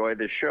enjoy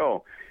the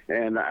show.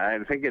 And I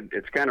think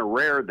it's kind of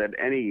rare that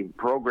any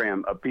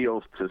program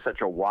appeals to such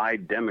a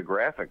wide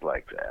demographic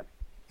like that.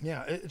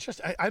 Yeah, it's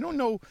just, I don't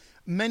know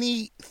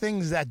many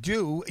things that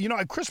do.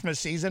 At Christmas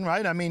season,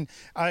 right? I mean,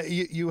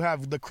 you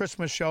have the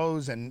Christmas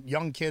shows, and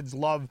young kids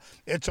love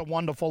It's a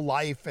Wonderful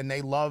Life, and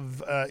they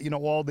love,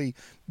 all the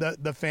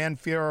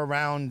fanfare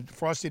around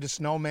Frosty the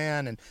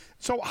Snowman. And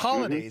so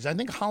holidays, I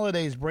think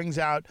holidays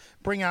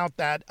bring out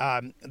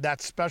that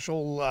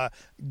special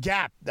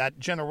gap, that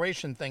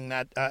generation thing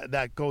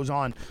that goes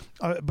on.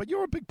 But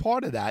you're a big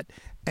part of that.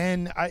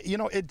 And,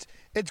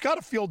 it's got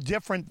to feel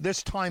different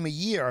this time of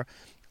year.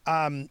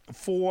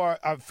 For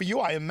you,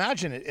 I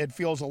imagine it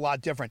feels a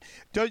lot different.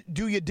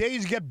 Do your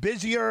days get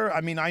busier?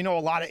 I mean, I know a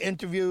lot of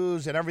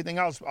interviews and everything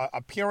else,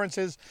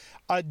 appearances.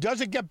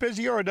 Does it get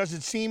busier, or does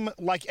it seem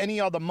like any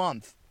other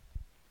month?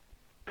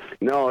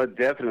 No, it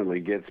definitely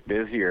gets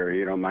busier.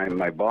 You know,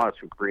 my boss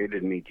who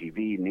created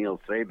MeTV, Neil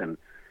Saban,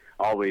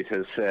 always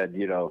has said,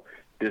 you know,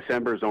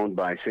 December's owned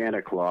by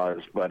Santa Claus,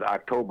 but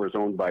October's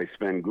owned by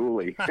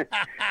Svengoolie.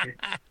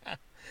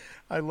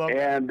 I love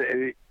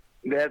and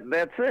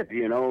that's it.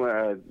 You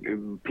know,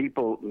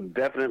 people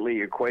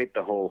definitely equate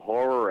the whole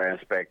horror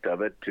aspect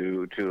of it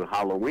to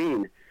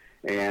Halloween.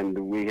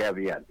 And we have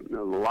a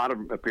lot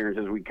of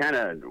appearances.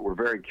 We're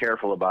very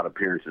careful about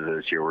appearances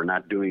this year. We're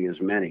not doing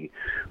as many,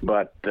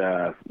 but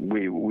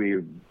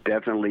we're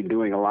definitely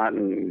doing a lot,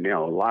 and a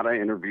lot of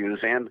interviews.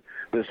 And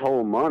this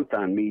whole month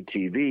on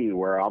MeTV,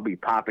 where I'll be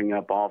popping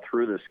up all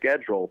through the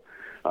schedule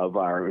of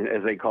our,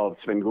 as they call it,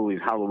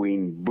 Svengoolie's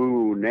Halloween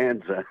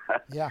Boo-nanza.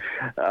 Yeah,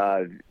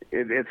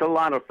 it's a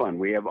lot of fun.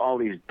 We have all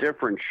these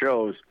different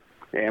shows.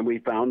 And we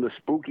found the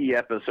spooky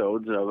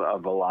episodes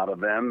of a lot of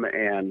them.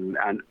 And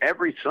on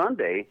every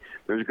Sunday,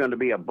 there's going to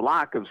be a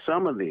block of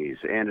some of these.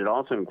 And it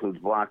also includes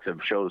blocks of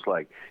shows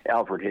like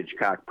Alfred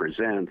Hitchcock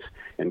Presents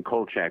and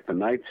Kolchak the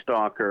Night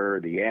Stalker,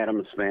 The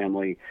Addams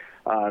Family.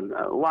 A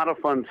lot of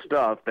fun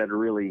stuff that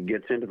really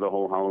gets into the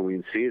whole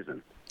Halloween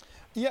season.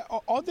 Yeah,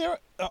 are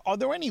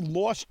there any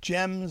lost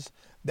gems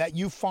that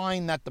you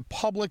find that the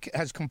public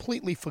has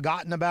completely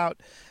forgotten about?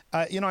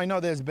 I know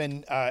there's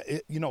been,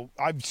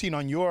 I've seen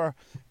on your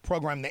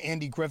program the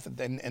Andy Griffith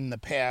in the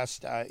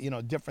past,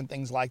 different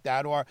things like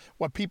that, or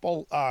what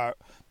people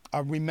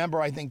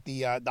remember. I think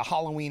the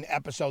Halloween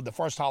episode, the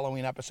first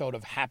Halloween episode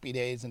of Happy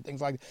Days and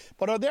things like that.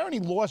 But are there any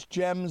lost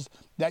gems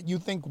that you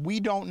think we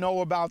don't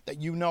know about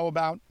that you know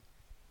about?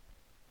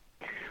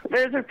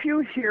 There's a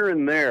few here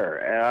and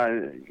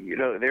there.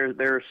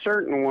 There are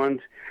certain ones.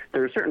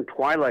 There are certain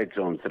Twilight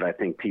Zones that I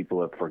think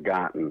people have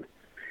forgotten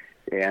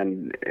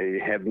and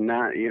have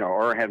not,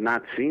 or have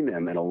not seen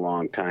them in a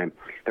long time.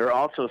 There are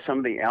also some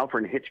of the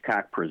Alfred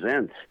Hitchcock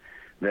Presents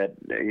that,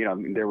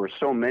 there were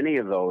so many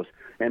of those,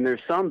 and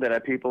there's some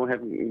that people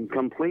have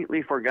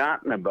completely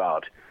forgotten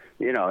about.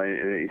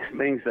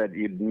 Things that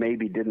you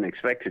maybe didn't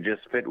expect to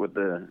just fit with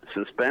the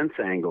suspense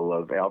angle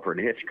of Alfred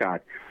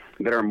Hitchcock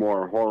that are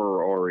more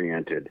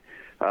horror-oriented.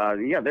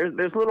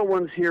 There's little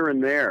ones here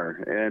and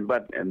there.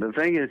 But the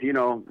thing is,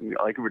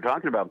 like we were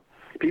talking about,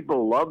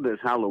 people love this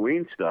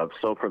Halloween stuff.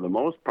 So for the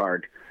most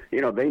part,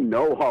 they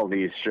know all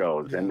these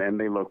shows, and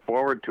they look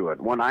forward to it.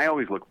 One I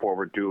always look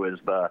forward to is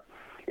the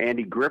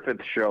Andy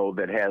Griffith show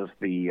that has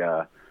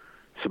the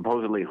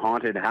supposedly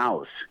haunted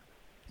house.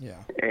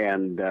 Yeah.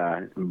 And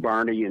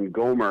Barney and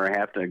Gomer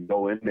have to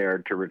go in there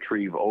to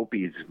retrieve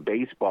Opie's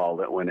baseball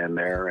that went in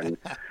there, and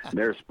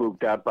they're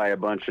spooked out by a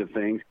bunch of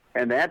things.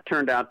 And that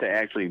turned out to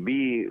actually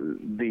be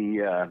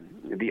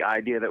the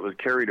idea that was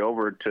carried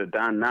over to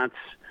Don Knotts'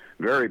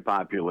 very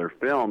popular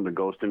film, The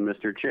Ghost and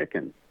Mr.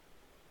 Chicken.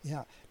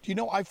 Yeah. Do you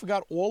know, I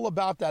forgot all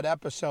about that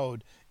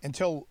episode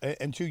until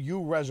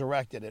you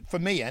resurrected it. For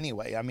me,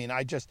 anyway. I mean,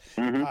 I just,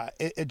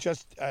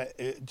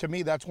 to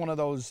me, that's one of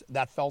those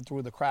that fell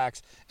through the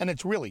cracks. And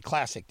it's really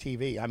classic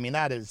TV. I mean,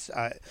 that is,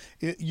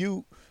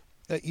 you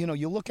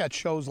look at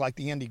shows like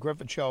the Andy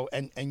Griffith Show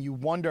and you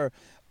wonder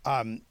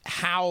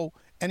how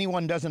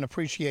anyone doesn't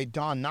appreciate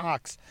Don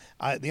Knotts,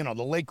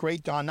 the late,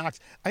 great Don Knotts.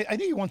 I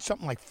think he won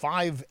something like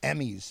 5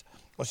 Emmys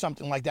or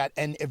something like that.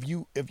 And if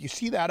you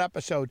see that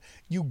episode,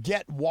 you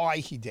get why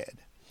he did.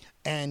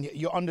 And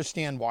you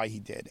understand why he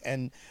did.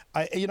 And,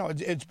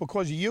 it's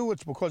because of you,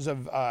 it's because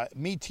of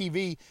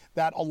MeTV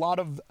that a lot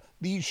of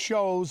these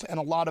shows and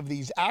a lot of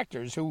these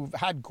actors who've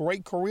had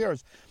great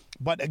careers,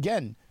 but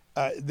again,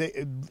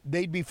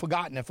 they'd be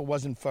forgotten if it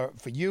wasn't for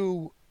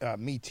you,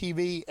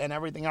 MeTV, and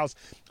everything else.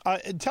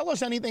 Tell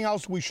us anything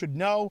else we should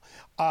know.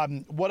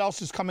 What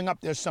else is coming up?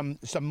 There's some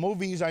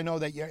movies I know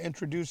that you're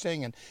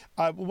introducing. And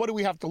what do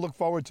we have to look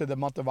forward to the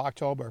month of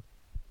October?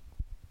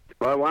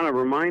 Well, I want to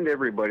remind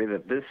everybody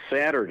that this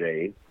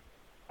Saturday,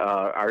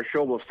 our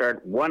show will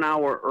start 1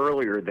 hour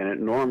earlier than it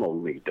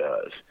normally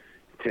does.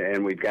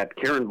 And we've got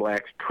Karen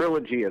Black's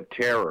Trilogy of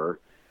Terror,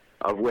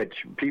 of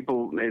which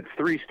it's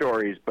 3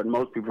 stories, but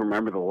most people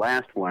remember the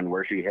last one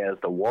where she has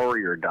the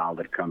warrior doll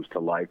that comes to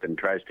life and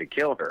tries to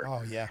kill her.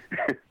 Oh, yeah.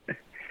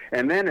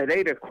 And then at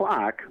 8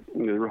 o'clock,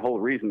 the whole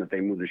reason that they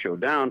moved the show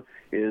down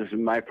is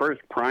my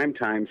first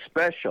primetime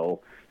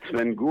special,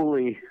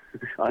 Svengoolie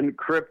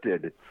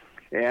Uncrypted.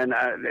 And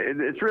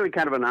it's really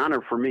kind of an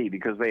honor for me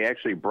because they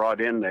actually brought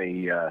in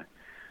a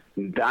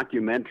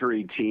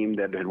documentary team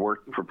that had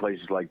worked for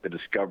places like the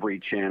Discovery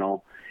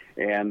Channel,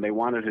 and they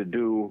wanted to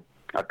do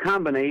a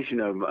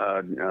combination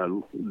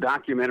of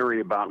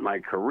documentary about my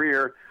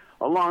career,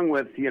 along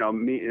with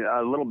me,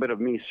 a little bit of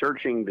me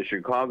searching the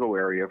Chicago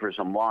area for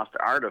some lost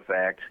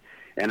artifacts,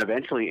 and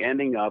eventually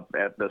ending up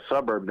at the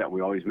suburb that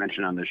we always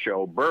mention on the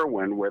show,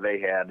 Berwyn, where they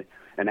had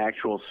an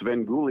actual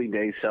Svengoolie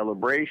Day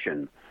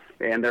celebration.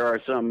 And there are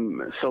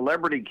some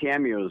celebrity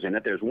cameos in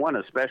it. There's one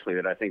especially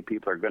that I think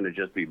people are going to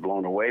just be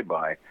blown away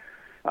by.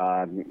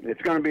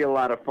 it's going to be a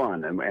lot of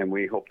fun, and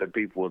we hope that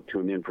people will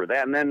tune in for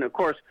that. And then, of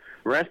course,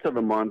 the rest of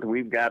the month,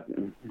 we've got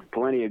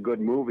plenty of good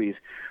movies.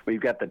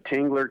 We've got The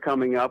Tingler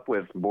coming up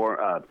with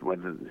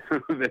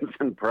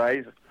Vincent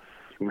Price.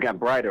 We've got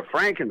Bride of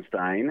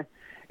Frankenstein.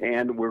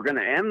 And we're going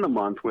to end the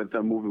month with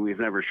a movie we've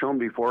never shown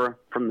before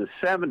from the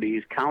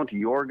 70s, Count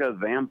Yorga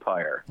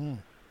Vampire.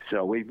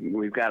 So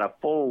we've got a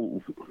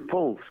full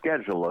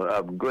schedule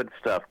of good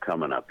stuff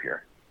coming up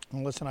here.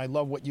 And listen, I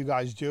love what you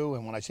guys do,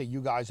 and when I say you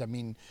guys, I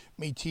mean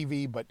me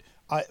TV, but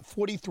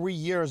 43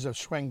 years of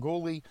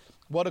Svengoolie,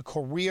 what a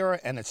career,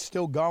 and it's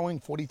still going,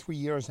 43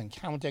 years and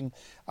counting.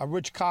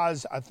 Rich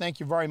Kaz, thank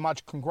you very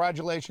much.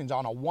 Congratulations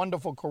on a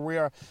wonderful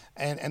career,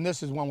 and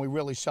this is when we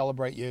really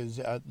celebrate you, is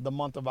the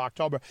month of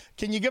October.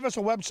 Can you give us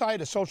a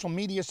website, a social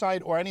media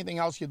site, or anything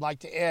else you'd like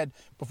to add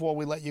before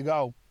we let you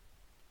go?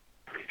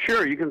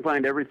 Sure, you can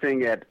find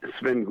everything at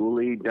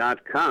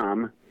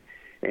Svengoolie.com.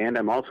 And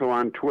I'm also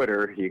on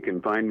Twitter. You can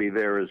find me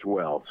there as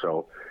well.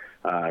 So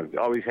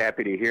always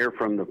happy to hear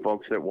from the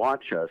folks that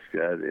watch us.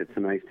 It's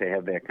nice to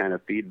have that kind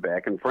of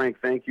feedback. And, Frank,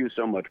 thank you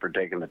so much for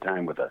taking the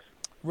time with us.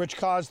 Rich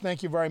Kaz,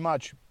 thank you very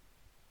much.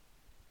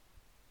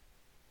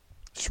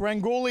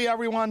 Svengoolie,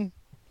 everyone,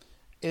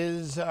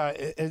 is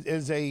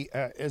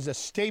a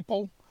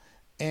staple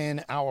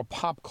in our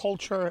pop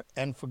culture,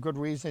 and for good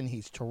reason.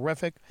 He's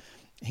terrific.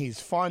 He's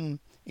fun.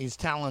 He's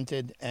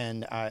talented.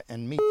 And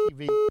Me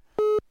TV,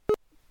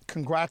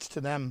 congrats to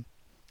them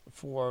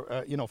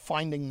for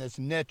finding this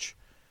niche,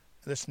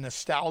 this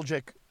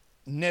nostalgic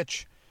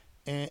niche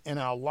in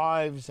our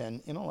lives,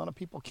 and a lot of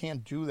people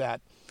can't do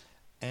that,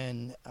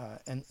 and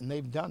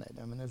they've done it.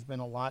 I mean, there's been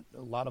a lot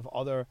of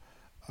other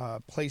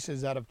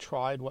places that have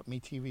tried what Me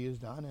TV has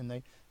done,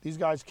 and these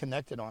guys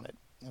connected on it.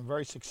 They're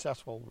very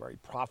successful, very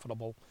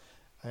profitable.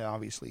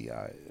 Obviously,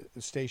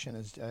 the station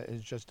has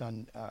just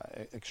done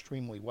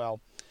extremely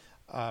well.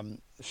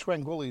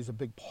 Svengoolie is a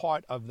big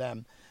part of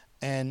them.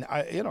 And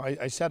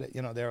I said it.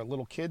 There are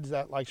little kids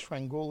that like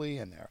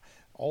Svengoolie, and there are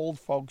old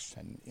folks,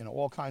 and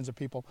all kinds of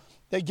people.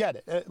 They get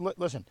it.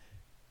 Listen,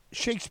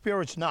 Shakespeare,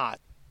 it's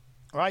not.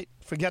 Right?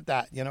 Forget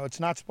that.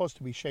 It's not supposed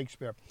to be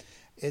Shakespeare.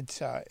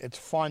 It's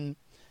fun.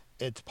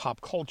 It's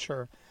pop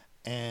culture,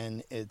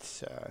 and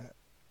it's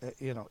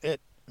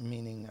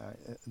meaning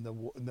the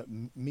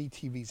Me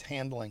TV's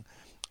handling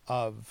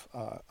of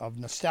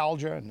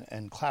nostalgia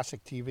and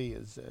classic TV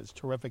is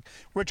terrific.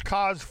 Rich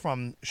Kaz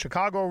from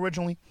Chicago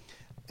originally.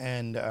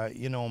 And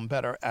you know him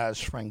better as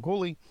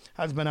Svengoolie,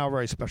 has been our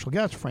very special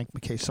guest. Frank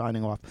McKay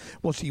signing off.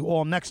 We'll see you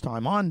all next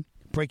time on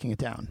Breaking It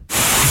Down.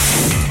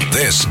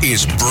 This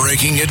is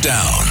Breaking It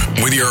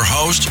Down with your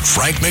host,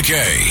 Frank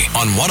McKay,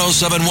 on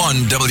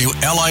 107.1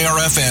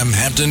 WLIR-FM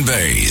Hampton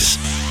Bays.